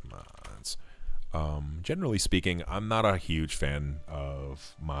Nexus mods. Generally speaking, I'm not a huge fan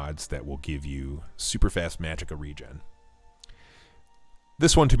of mods that will give you super fast Magicka regen.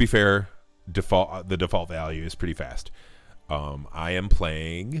 This one, to be fair, the default value is pretty fast. I am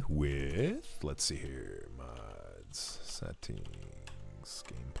playing with, let's see here, mods, settings,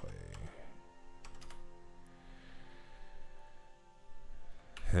 gameplay.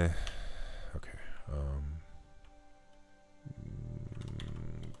 Okay.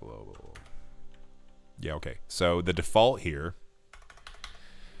 Global. Yeah, okay. So the default here,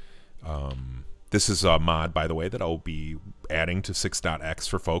 this is a mod, by the way, that I'll be adding to 6.x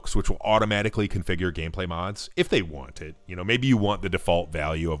for folks, which will automatically configure gameplay mods if they want it. You know, maybe you want the default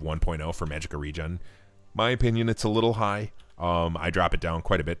value of 1.0 for Magicka Regen. My opinion, it's a little high. I drop it down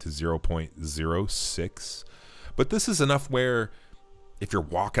quite a bit to 0.06. But this is enough where if you're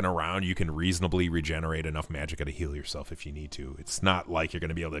walking around, you can reasonably regenerate enough Magicka to heal yourself if you need to. It's not like you're going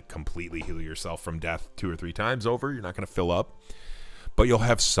to be able to completely heal yourself from death 2 or 3 times over. You're not going to fill up. But you'll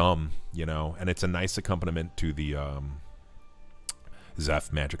have some, you know, and it's a nice accompaniment to the Zeph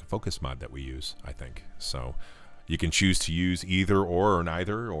Magicka Focus mod that we use, I think. So you can choose to use either or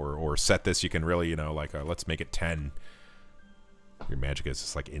neither, or set this. You can really, you know, like, let's make it 10. Your Magicka is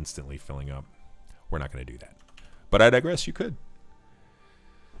just like instantly filling up. We're not going to do that. But I digress, you could.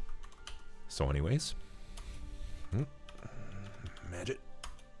 So anyways. Magic.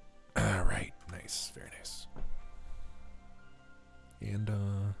 All right. Nice. Very nice. And,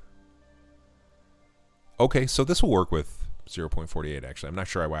 okay, so this will work with 0.48, actually. I'm not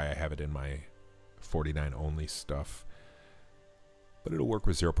sure why I have it in my 49 only stuff. But it'll work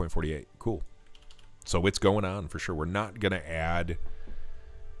with 0.48. Cool. So it's going on for sure. We're not going to add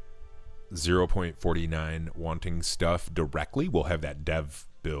 0.49 wanting stuff directly. We'll have that dev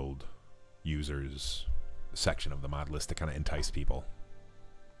build users section of the mod list to kind of entice people.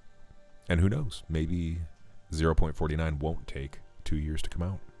 And who knows? Maybe 0.49 won't take 2 years to come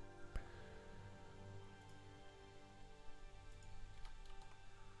out.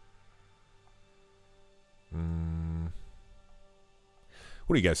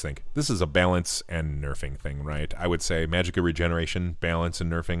 What do you guys think? This is a balance and nerfing thing, right? I would say Magicka Regeneration, balance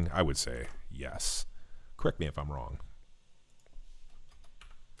and nerfing. I would say yes. Correct me if I'm wrong.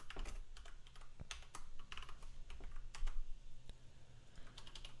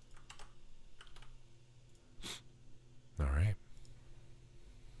 All right.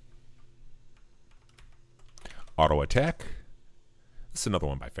 Auto attack. This is another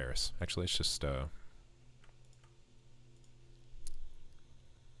one by Ferris. Actually, it's just...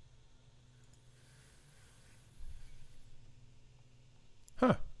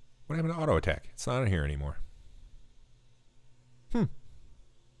 Huh. What happened to auto attack? It's not in here anymore.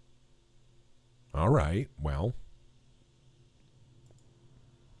 All right. Well.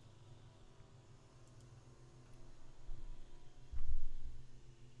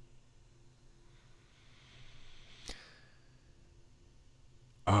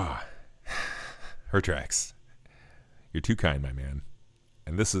 Hertrax. You're too kind, my man.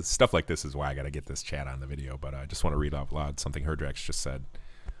 And this is stuff like this is why I got to get this chat on the video, but I just want to read out loud something Herdrax just said.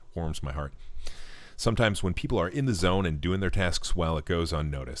 Warms my heart. Sometimes when people are in the zone and doing their tasks well, it goes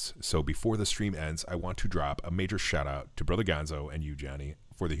unnoticed. So before the stream ends, I want to drop a major shout out to Brother Gonzo and you, Johnny,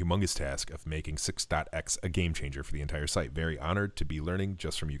 for the humongous task of making 6.x a game changer for the entire site. Very honored to be learning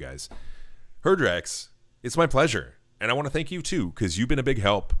just from you guys. Herdrax, it's my pleasure. And I want to thank you too, because you've been a big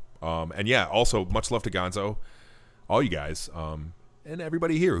help. And yeah, also much love to Gonzo, all you guys, and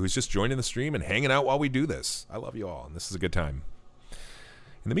everybody here who's just joining the stream and hanging out while we do this. I love you all, and this is a good time.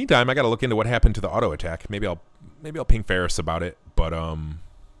 In the meantime, I got to look into what happened to the auto attack. Maybe I'll ping Ferris about it, but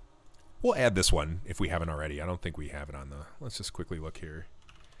we'll add this one if we haven't already. I don't think we have it on the. Let's just quickly look here.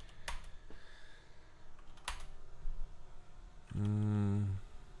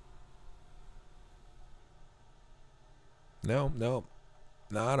 No,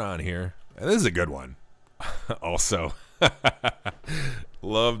 not on here. This is a good one. Also,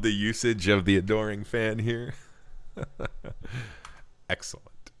 love the usage of the adoring fan here. Excellent.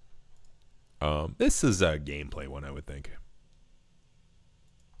 This is a gameplay one, I would think.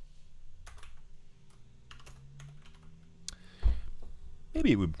 Maybe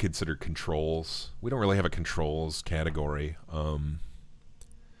we would consider controls. We don't really have a controls category.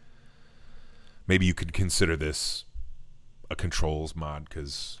 Maybe you could consider this a controls mod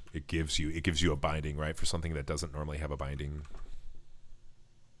because it gives you a binding, right, for something that doesn't normally have a binding.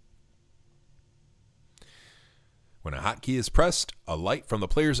 When a hotkey is pressed, a light from the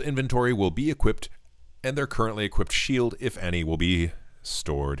player's inventory will be equipped, and their currently equipped shield, if any, will be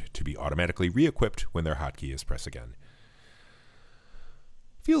stored to be automatically re-equipped when their hotkey is pressed again.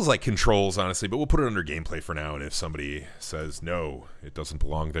 Feels like controls, honestly, but we'll put it under gameplay for now, and if somebody says, no, it doesn't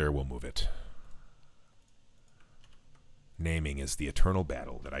belong there, we'll move it. Naming is the eternal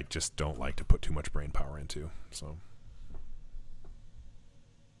battle that I just don't like to put too much brain power into, so.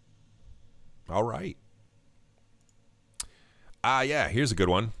 All right. Yeah, here's a good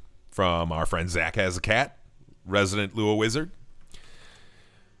one from our friend Zach Has a Cat, resident Lua Wizard.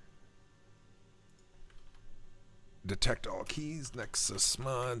 Detect all keys, Nexus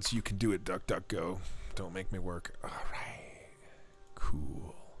mods. You can do it, DuckDuckGo. Don't make me work. All right.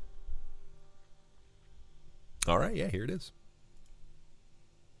 Cool. All right, yeah, here it is.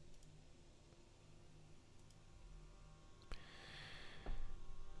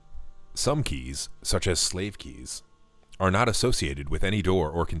 Some keys, such as slave keys, are not associated with any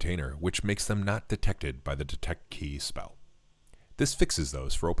door or container, which makes them not detected by the detect key spell. This fixes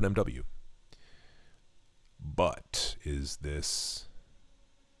those for OpenMW. But is this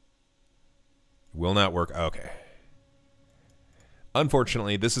will not work? Okay.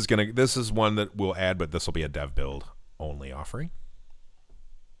 Unfortunately, this is one that we'll add, but this will be a dev build only offering.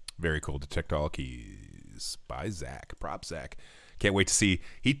 Very cool. Detect all keys by Zach. Prop Zach. Can't wait to see.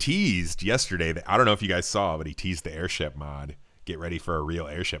 He teased yesterday that, I don't know if you guys saw, but he teased the airship mod. Get ready for a real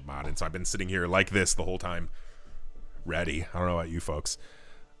airship mod. And so I've been sitting here like this the whole time. Ready. I don't know about you folks.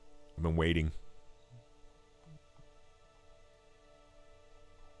 I've been waiting.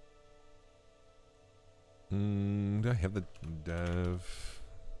 Do I have the dev?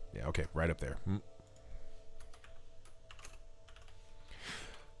 Yeah, okay, right up there.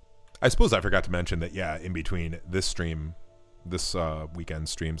 I suppose I forgot to mention that, yeah, in between this stream, this weekend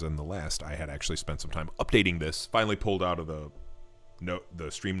streams and the last, I had actually spent some time updating this. Finally pulled out of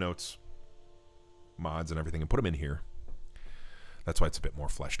the stream notes, mods and everything, and put them in here. That's why it's a bit more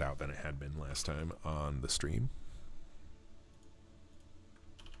fleshed out than it had been last time on the stream.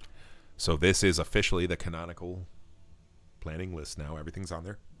 So this is officially the canonical planning list now. Everything's on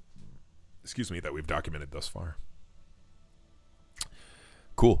there. Excuse me, that we've documented thus far.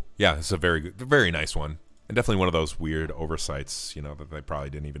 Cool. Yeah, it's a very nice one. And definitely one of those weird oversights, you know, that they probably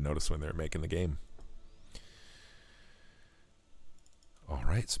didn't even notice when they were making the game. All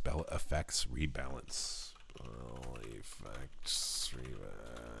right, spell effects rebalance. Spell effects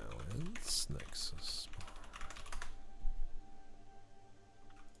rebalance. Nexus.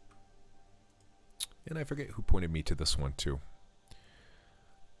 And I forget who pointed me to this one too.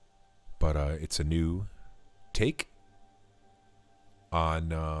 But it's a new take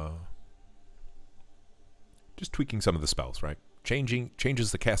on just tweaking some of the spells, right?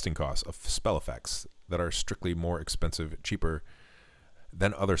 Changes the casting costs of spell effects that are strictly more expensive, cheaper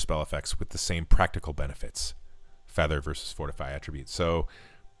than other spell effects with the same practical benefits. Feather versus fortify attributes. So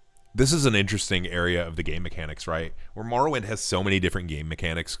this is an interesting area of the game mechanics, right? Where Morrowind has so many different game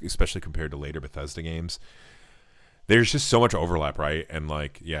mechanics, especially compared to later Bethesda games. There's just so much overlap, right? And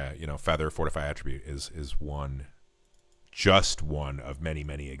like, yeah, you know, feather, fortify attribute is one, just one of many,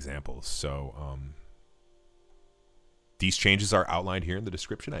 many examples. So these changes are outlined here in the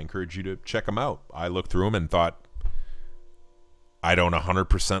description. I encourage you to check them out. I looked through them and thought, I don't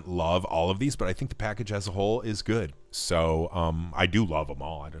 100% love all of these, but I think the package as a whole is good. So I do love them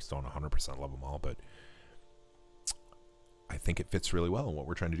all. I just don't 100% love them all, but I think it fits really well in what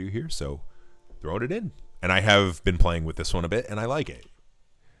we're trying to do here. So throw it in. And I have been playing with this one a bit, and I like it.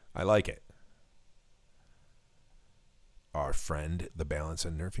 I like it. Our friend, the balance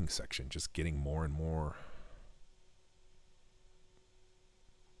and nerfing section, just getting more and more.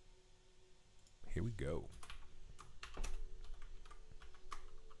 Here we go.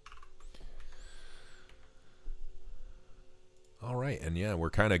 All right, and yeah, we're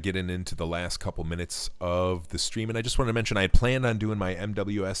kind of getting into the last couple minutes of the stream, and I just wanted to mention I had planned on doing my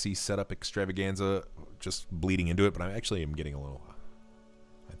MWSE setup extravaganza, just bleeding into it, but I actually am getting a little,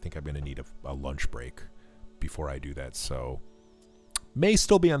 I think I'm going to need a lunch break before I do that, so may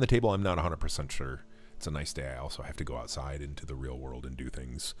still be on the table. I'm not 100% sure. It's a nice day. I also have to go outside into the real world and do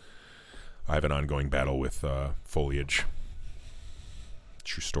things. I have an ongoing battle with foliage.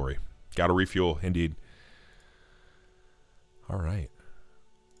 True story. Got to refuel, indeed. All right.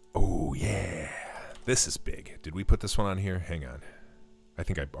 Oh, yeah. This is big. Did we put this one on here? Hang on. I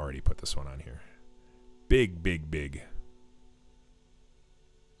think I already put this one on here. Big, big, big.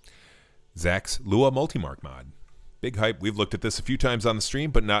 Zach's Lua Multimark mod. Big hype. We've looked at this a few times on the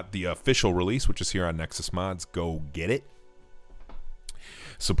stream, but not the official release, which is here on Nexus Mods. Go get it.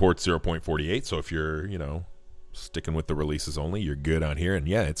 Supports 0.48, so if you're, you know, sticking with the releases only, you're good on here. And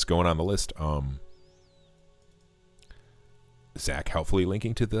yeah, it's going on the list. Zach helpfully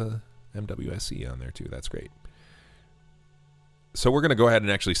linking to the MWSE on there too. That's great. So we're going to go ahead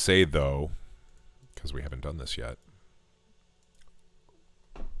and actually say, though, because we haven't done this yet,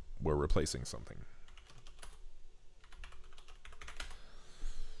 we're replacing something.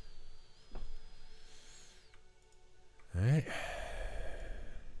 All right.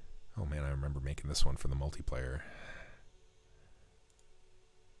 Oh man, I remember making this one for the multiplayer.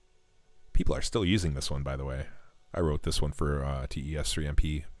 People are still using this one, by the way. I wrote this one for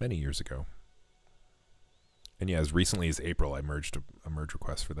TES3MP many years ago. And yeah, as recently as April, I merged a merge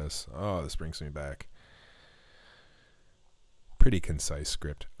request for this. Oh, this brings me back. Pretty concise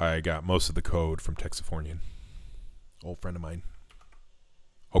script. I got most of the code from Texifornian. Old friend of mine.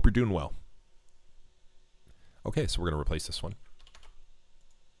 Hope you're doing well. Okay, so we're going to replace this one.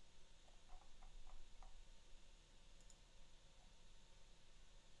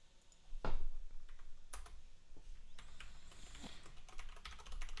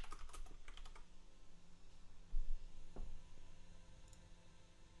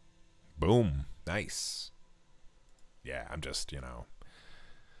 Boom. Nice. Yeah, I'm just, you know,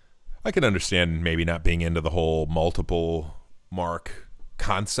 I can understand maybe not being into the whole multiple mark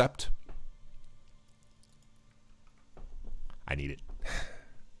concept. I need it.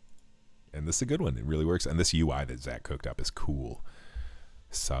 And this is a good one. It really works. And this UI that Zach cooked up is cool.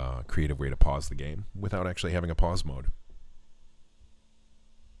 It's a creative way to pause the game without actually having a pause mode.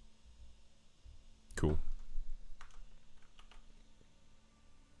 Cool.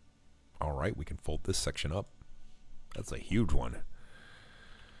 All right, we can fold this section up. That's a huge one.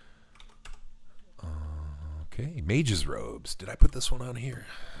 Okay, Mage's Robes. Did I put this one on here?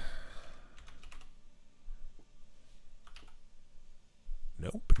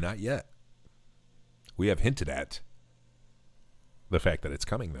 Nope, not yet. We have hinted at the fact that it's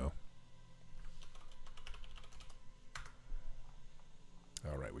coming, though.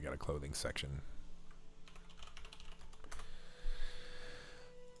 All right, we got a clothing section.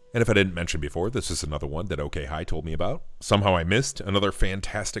 And if I didn't mention before, this is another one that OK High told me about. Somehow I missed another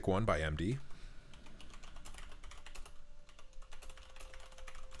fantastic one by MD.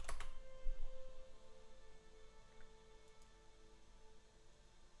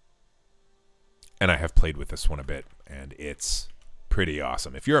 And I have played with this one a bit, and it's pretty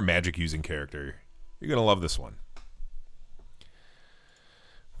awesome. If you're a magic using character, you're going to love this one.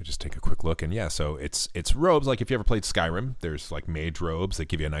 We just take a quick look, and yeah, so it's robes. Like if you ever played Skyrim, there's like mage robes that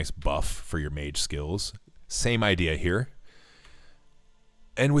give you a nice buff for your mage skills. Same idea here.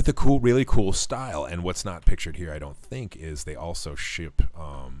 And with a cool, really cool style. And what's not pictured here, I don't think, is they also ship.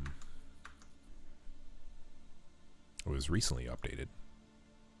 It was recently updated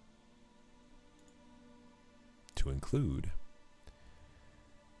to include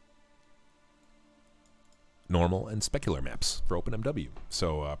normal and specular maps for OpenMW.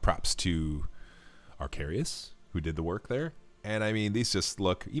 So props to Arcarius, who did the work there. And I mean, these just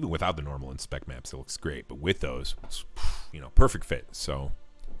look, even without the normal and spec maps, it looks great. But with those, it's, you know, perfect fit. So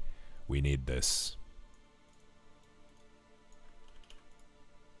we need this.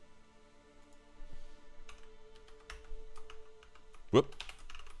 Whoop.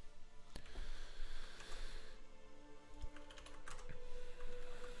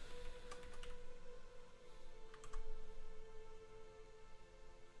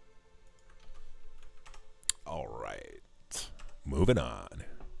 All right. Moving on.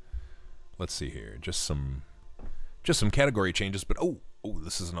 Let's see here. Just some category changes, but oh,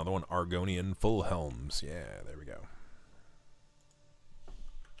 this is another one. Argonian full helms. Yeah, there we go.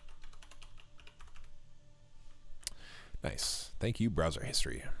 Nice. Thank you, browser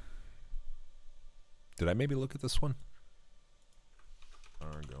history. Did I maybe look at this one?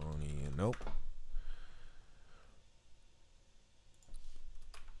 Argonian. Nope.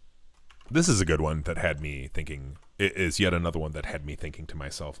 This is a good one that had me thinking. It is yet another one that had me thinking to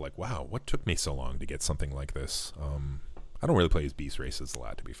myself, like, wow, what took me so long to get something like this? I don't really play as beast races a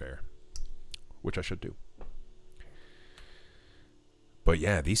lot, to be fair, which I should do. But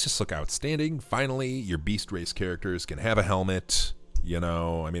yeah, these just look outstanding. Finally, your beast race characters can have a helmet. You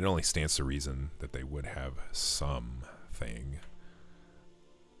know, I mean, it only stands to reason that they would have something.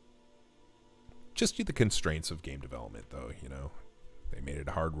 Just due to the constraints of game development, though, you know. They made it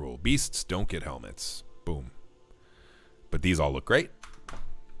a hard rule. Beasts don't get helmets. Boom. But these all look great.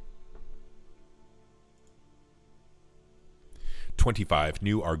 25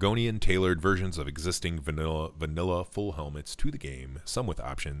 new Argonian tailored versions of existing vanilla full helmets to the game, some with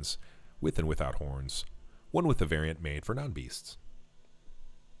options, with and without horns, one with a variant made for non-beasts.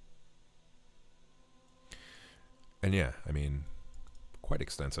 And yeah, I mean, quite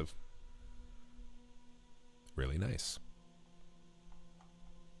extensive. Really nice.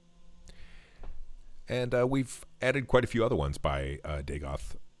 And we've added quite a few other ones by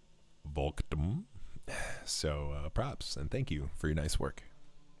Dagoth Volkdom. So props and thank you for your nice work.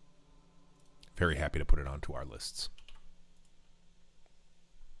 Very happy to put it onto our lists.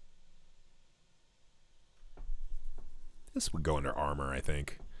 This would go under armor, I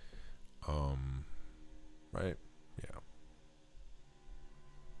think. Right? Yeah.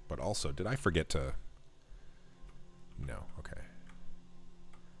 But also, did I forget to... No, okay.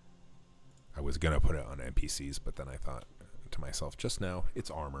 I was going to put it on NPCs, but then I thought to myself just now, it's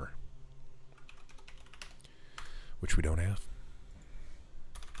armor. Which we don't have.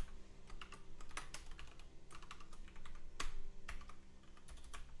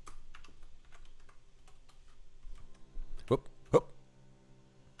 Whoop, whoop.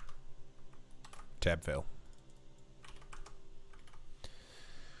 Tab fail.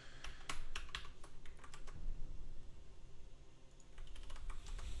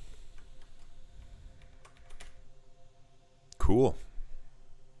 Cool.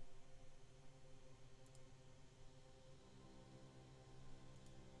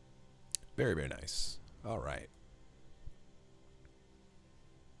 Very, very nice. All right.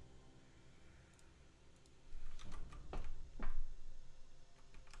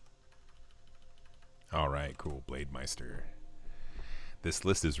 All right, cool. Blademeister. This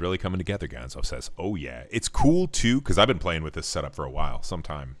list is really coming together, Gonzo says. Oh, yeah. It's cool, too, because I've been playing with this setup for a while, some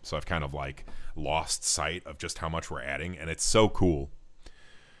time. So I've kind of, like, lost sight of just how much we're adding. And it's so cool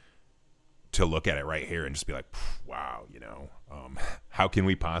to look at it right here and just be like, wow, you know, how can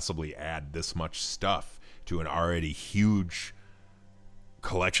we possibly add this much stuff to an already huge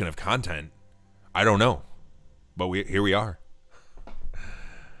collection of content? I don't know. But here we are.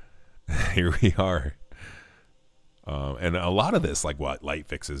 Here we are. And a lot of this, like what light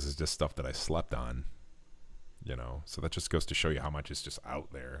fixes, is just stuff that I slept on, you know. So that just goes to show you how much is just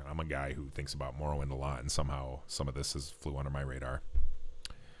out there. I'm a guy who thinks about Morrowind a lot, and somehow some of this has flew under my radar.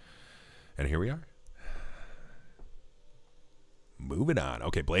 And here we are. Moving on.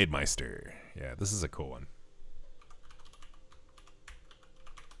 Okay, Blademeister. Yeah, this is a cool one.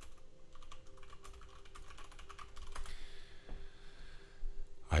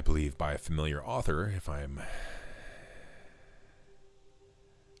 I believe by a familiar author, if I'm...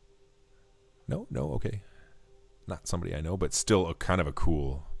 No, okay. Not somebody I know, but still a kind of a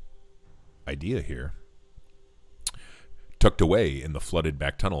cool idea here. Tucked away in the flooded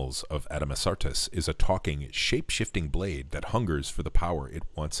back tunnels of Adamasartus is a talking, shape-shifting blade that hungers for the power it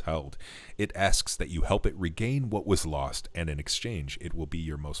once held. It asks that you help it regain what was lost, and in exchange, it will be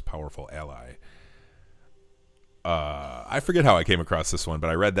your most powerful ally. I forget how I came across this one,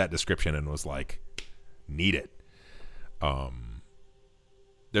 but I read that description and was like, need it.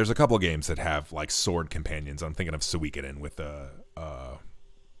 There's a couple games that have like sword companions. I'm thinking of Suikoden with the I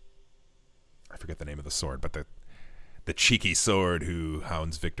forget the name of the sword, but the cheeky sword who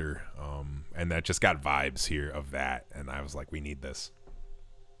hounds Victor, and that just got vibes here of that, and I was like, we need this.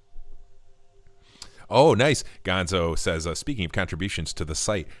 Oh, nice. Gonzo says, speaking of contributions to the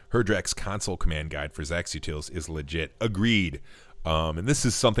site, Herdrak's console command guide for Zaxutils is legit. Agreed. And this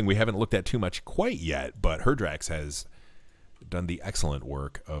is something we haven't looked at too much quite yet, but Herdrax has done the excellent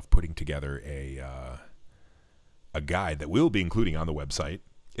work of putting together a guide that we'll be including on the website.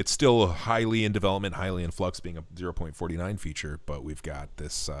 It's still highly in development, highly in flux, being a 0.49 feature, but we've got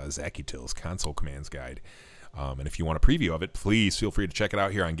this Zaxutils console commands guide. And if you want a preview of it, please feel free to check it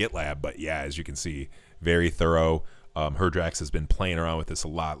out here on GitLab. But yeah, as you can see, very thorough. Herdrax has been playing around with this a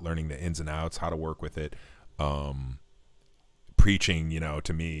lot, learning the ins and outs, how to work with it, preaching,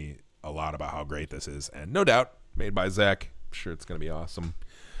 to me a lot about how great this is. And no doubt, made by Zach. I'm sure it's going to be awesome.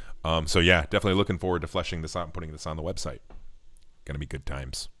 So yeah, definitely looking forward to fleshing this out and putting this on the website. Going to be good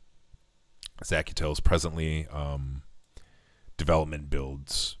times. Zaxutils presently development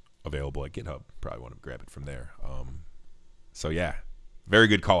builds available at GitHub. Probably want to grab it from there. So yeah, very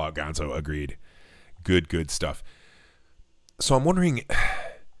good call out, Gonzo. Agreed. Good stuff. So I'm wondering,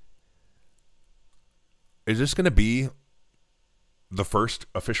 is this going to be the first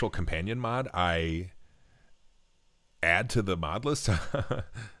official companion mod I add to the mod list?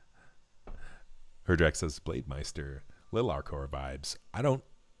 Herdrax says Blademeister. Little Arcor vibes. I don't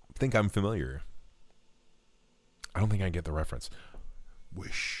think I'm familiar. I don't think I get the reference.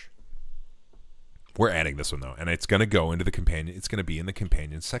 Wish. We're adding this one though, and it's going to go into the companion. It's going to be in the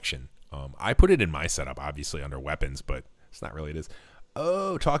companion section. I put it in my setup, obviously under weapons, but it's not really. It is.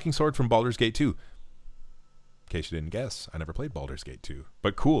 Oh, Talking Sword from Baldur's Gate 2. In case you didn't guess, I never played Baldur's Gate 2,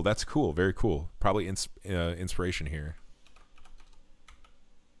 but cool. That's cool. Very cool. Probably inspiration here.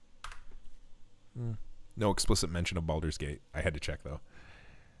 No explicit mention of Baldur's Gate. I had to check, though.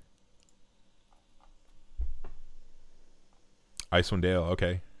 Icewind Dale.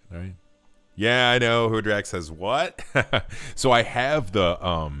 Okay. All right. Yeah, I know. Herdrax says, what? So I have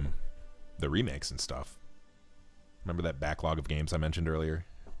the remakes and stuff. Remember that backlog of games I mentioned earlier?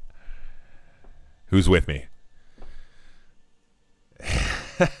 Who's with me?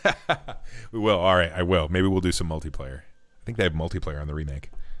 We will. All right, I will. Maybe we'll do some multiplayer. I think they have multiplayer on the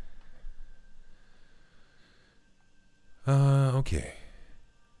remake. Okay.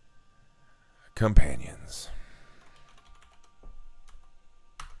 Companions.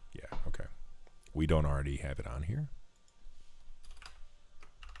 Yeah, okay. We don't already have it on here.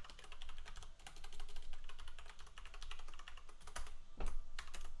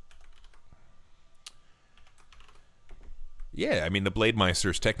 Yeah, I mean, the Blademeister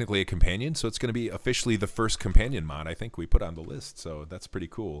is technically a companion, so it's going to be officially the first companion mod I think we put on the list, so that's pretty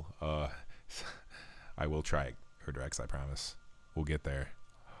cool. I will try it, Herdrax, I promise. We'll get there.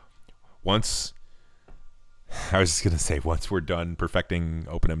 Once, I was just going to say, once we're done perfecting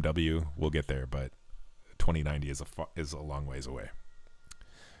OpenMW, we'll get there, but 2090 is a long ways away.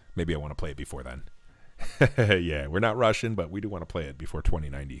 Maybe I want to play it before then. Yeah, we're not rushing, but we do want to play it before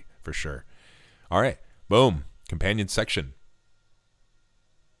 2090, for sure. All right, boom, companion section.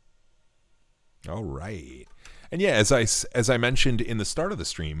 All right. And yeah, as I mentioned in the start of the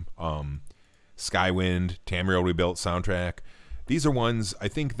stream, Skywind, Tamriel Rebuilt soundtrack, these are ones I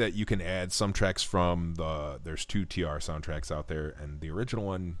think that you can add some tracks from there's 2 TR soundtracks out there, and the original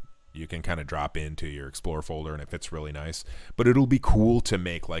one you can kind of drop into your Explorer folder and it fits really nice. But it'll be cool to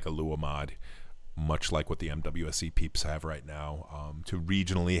make like a Lua mod, much like what the MWSE peeps have right now, to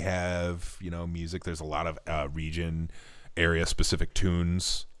regionally have, music. There's a lot of region area specific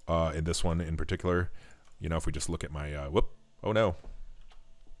tunes in this one in particular. If we just look at my oh no.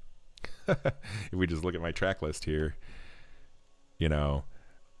 If we just look at my track list here, we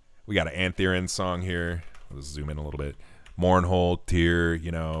got an Antherin song here. Let's zoom in a little bit. Mournhold, Tyr,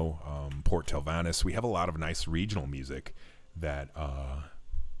 Port Telvanus. We have a lot of nice regional music that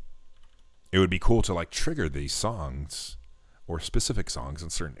it would be cool to like trigger these songs or specific songs in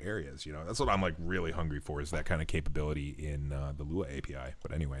certain areas. That's what I'm like really hungry for, is that kind of capability in the Lua API.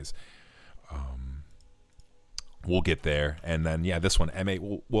 But anyways, we'll get there. And then, yeah, this one,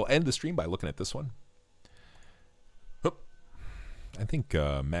 M8, we'll end the stream by looking at this one. I think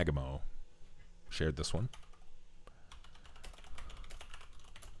Magamo shared this one.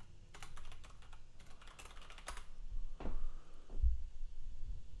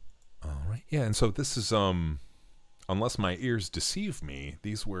 Yeah, and so this is unless my ears deceive me,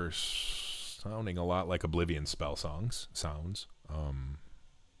 these were sounding a lot like Oblivion spell sounds.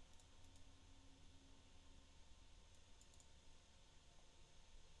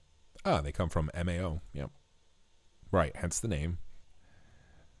 They come from MAO. Yep. Right, hence the name.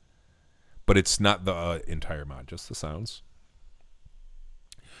 But it's not the entire mod, just the sounds.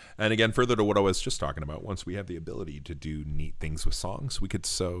 And again, further to what I was just talking about, once we have the ability to do neat things with songs, we could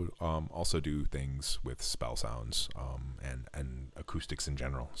also do things with spell sounds and acoustics in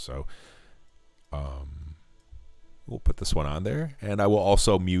general. So we'll put this one on there. And I will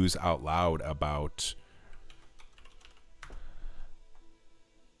also muse out loud about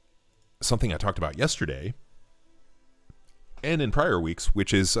something I talked about yesterday and in prior weeks,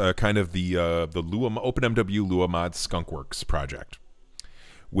 which is kind of the OpenMW Lua Mod Skunkworks project,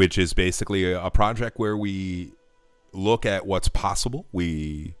 which is basically a project where we look at what's possible.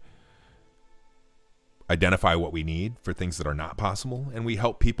 We identify what we need for things that are not possible, and we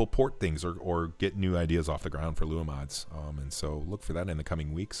help people port things or get new ideas off the ground for Lua mods. And so look for that in the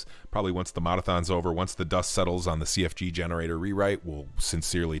coming weeks. Probably once the modathon's over, once the dust settles on the CFG generator rewrite, we'll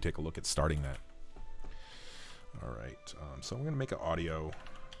sincerely take a look at starting that. All right, so I'm going to make an audio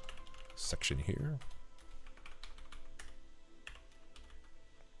section here.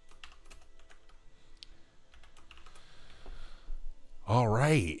 All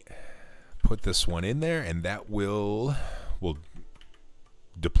right, put this one in there, and that will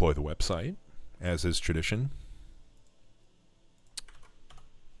deploy the website, as is tradition.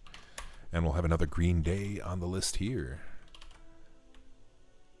 And we'll have another green day on the list here.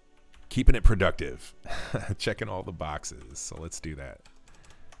 Keeping it productive, checking all the boxes. So let's do that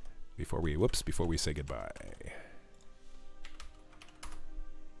before we say goodbye.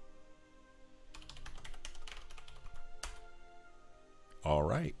 All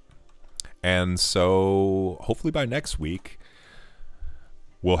right. And so hopefully by next week,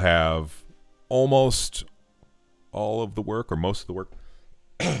 we'll have almost all of the work, or most of the work,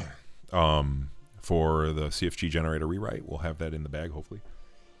 for the CFG generator rewrite. We'll have that in the bag, hopefully.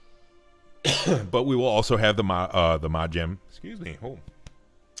 But we will also have the mod jam. Excuse me. Oh.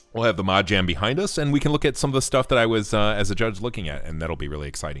 We'll have the mod jam behind us, and we can look at some of the stuff that I was, as a judge, looking at, and that'll be really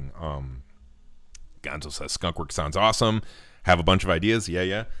exciting. Gonzo says, Skunkworks sounds awesome. Have a bunch of ideas.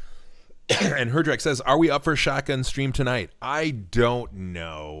 Yeah. And Herdrek says, are we up for a shotgun stream tonight? I don't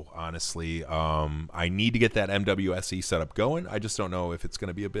know, honestly. I need to get that MWSE setup going. I just don't know if it's going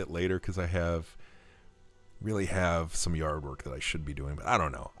to be a bit later because I really have some yard work that I should be doing, but I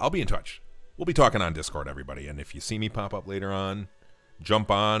don't know. I'll be in touch. We'll be talking on Discord, everybody, and if you see me pop up later on, jump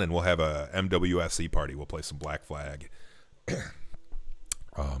on, and we'll have a MWSE party. We'll play some Black Flag. But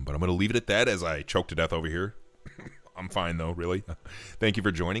I'm going to leave it at that as I choke to death over here. I'm fine, though, really. Thank you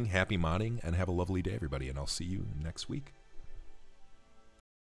for joining. Happy modding, and have a lovely day, everybody, and I'll see you next week.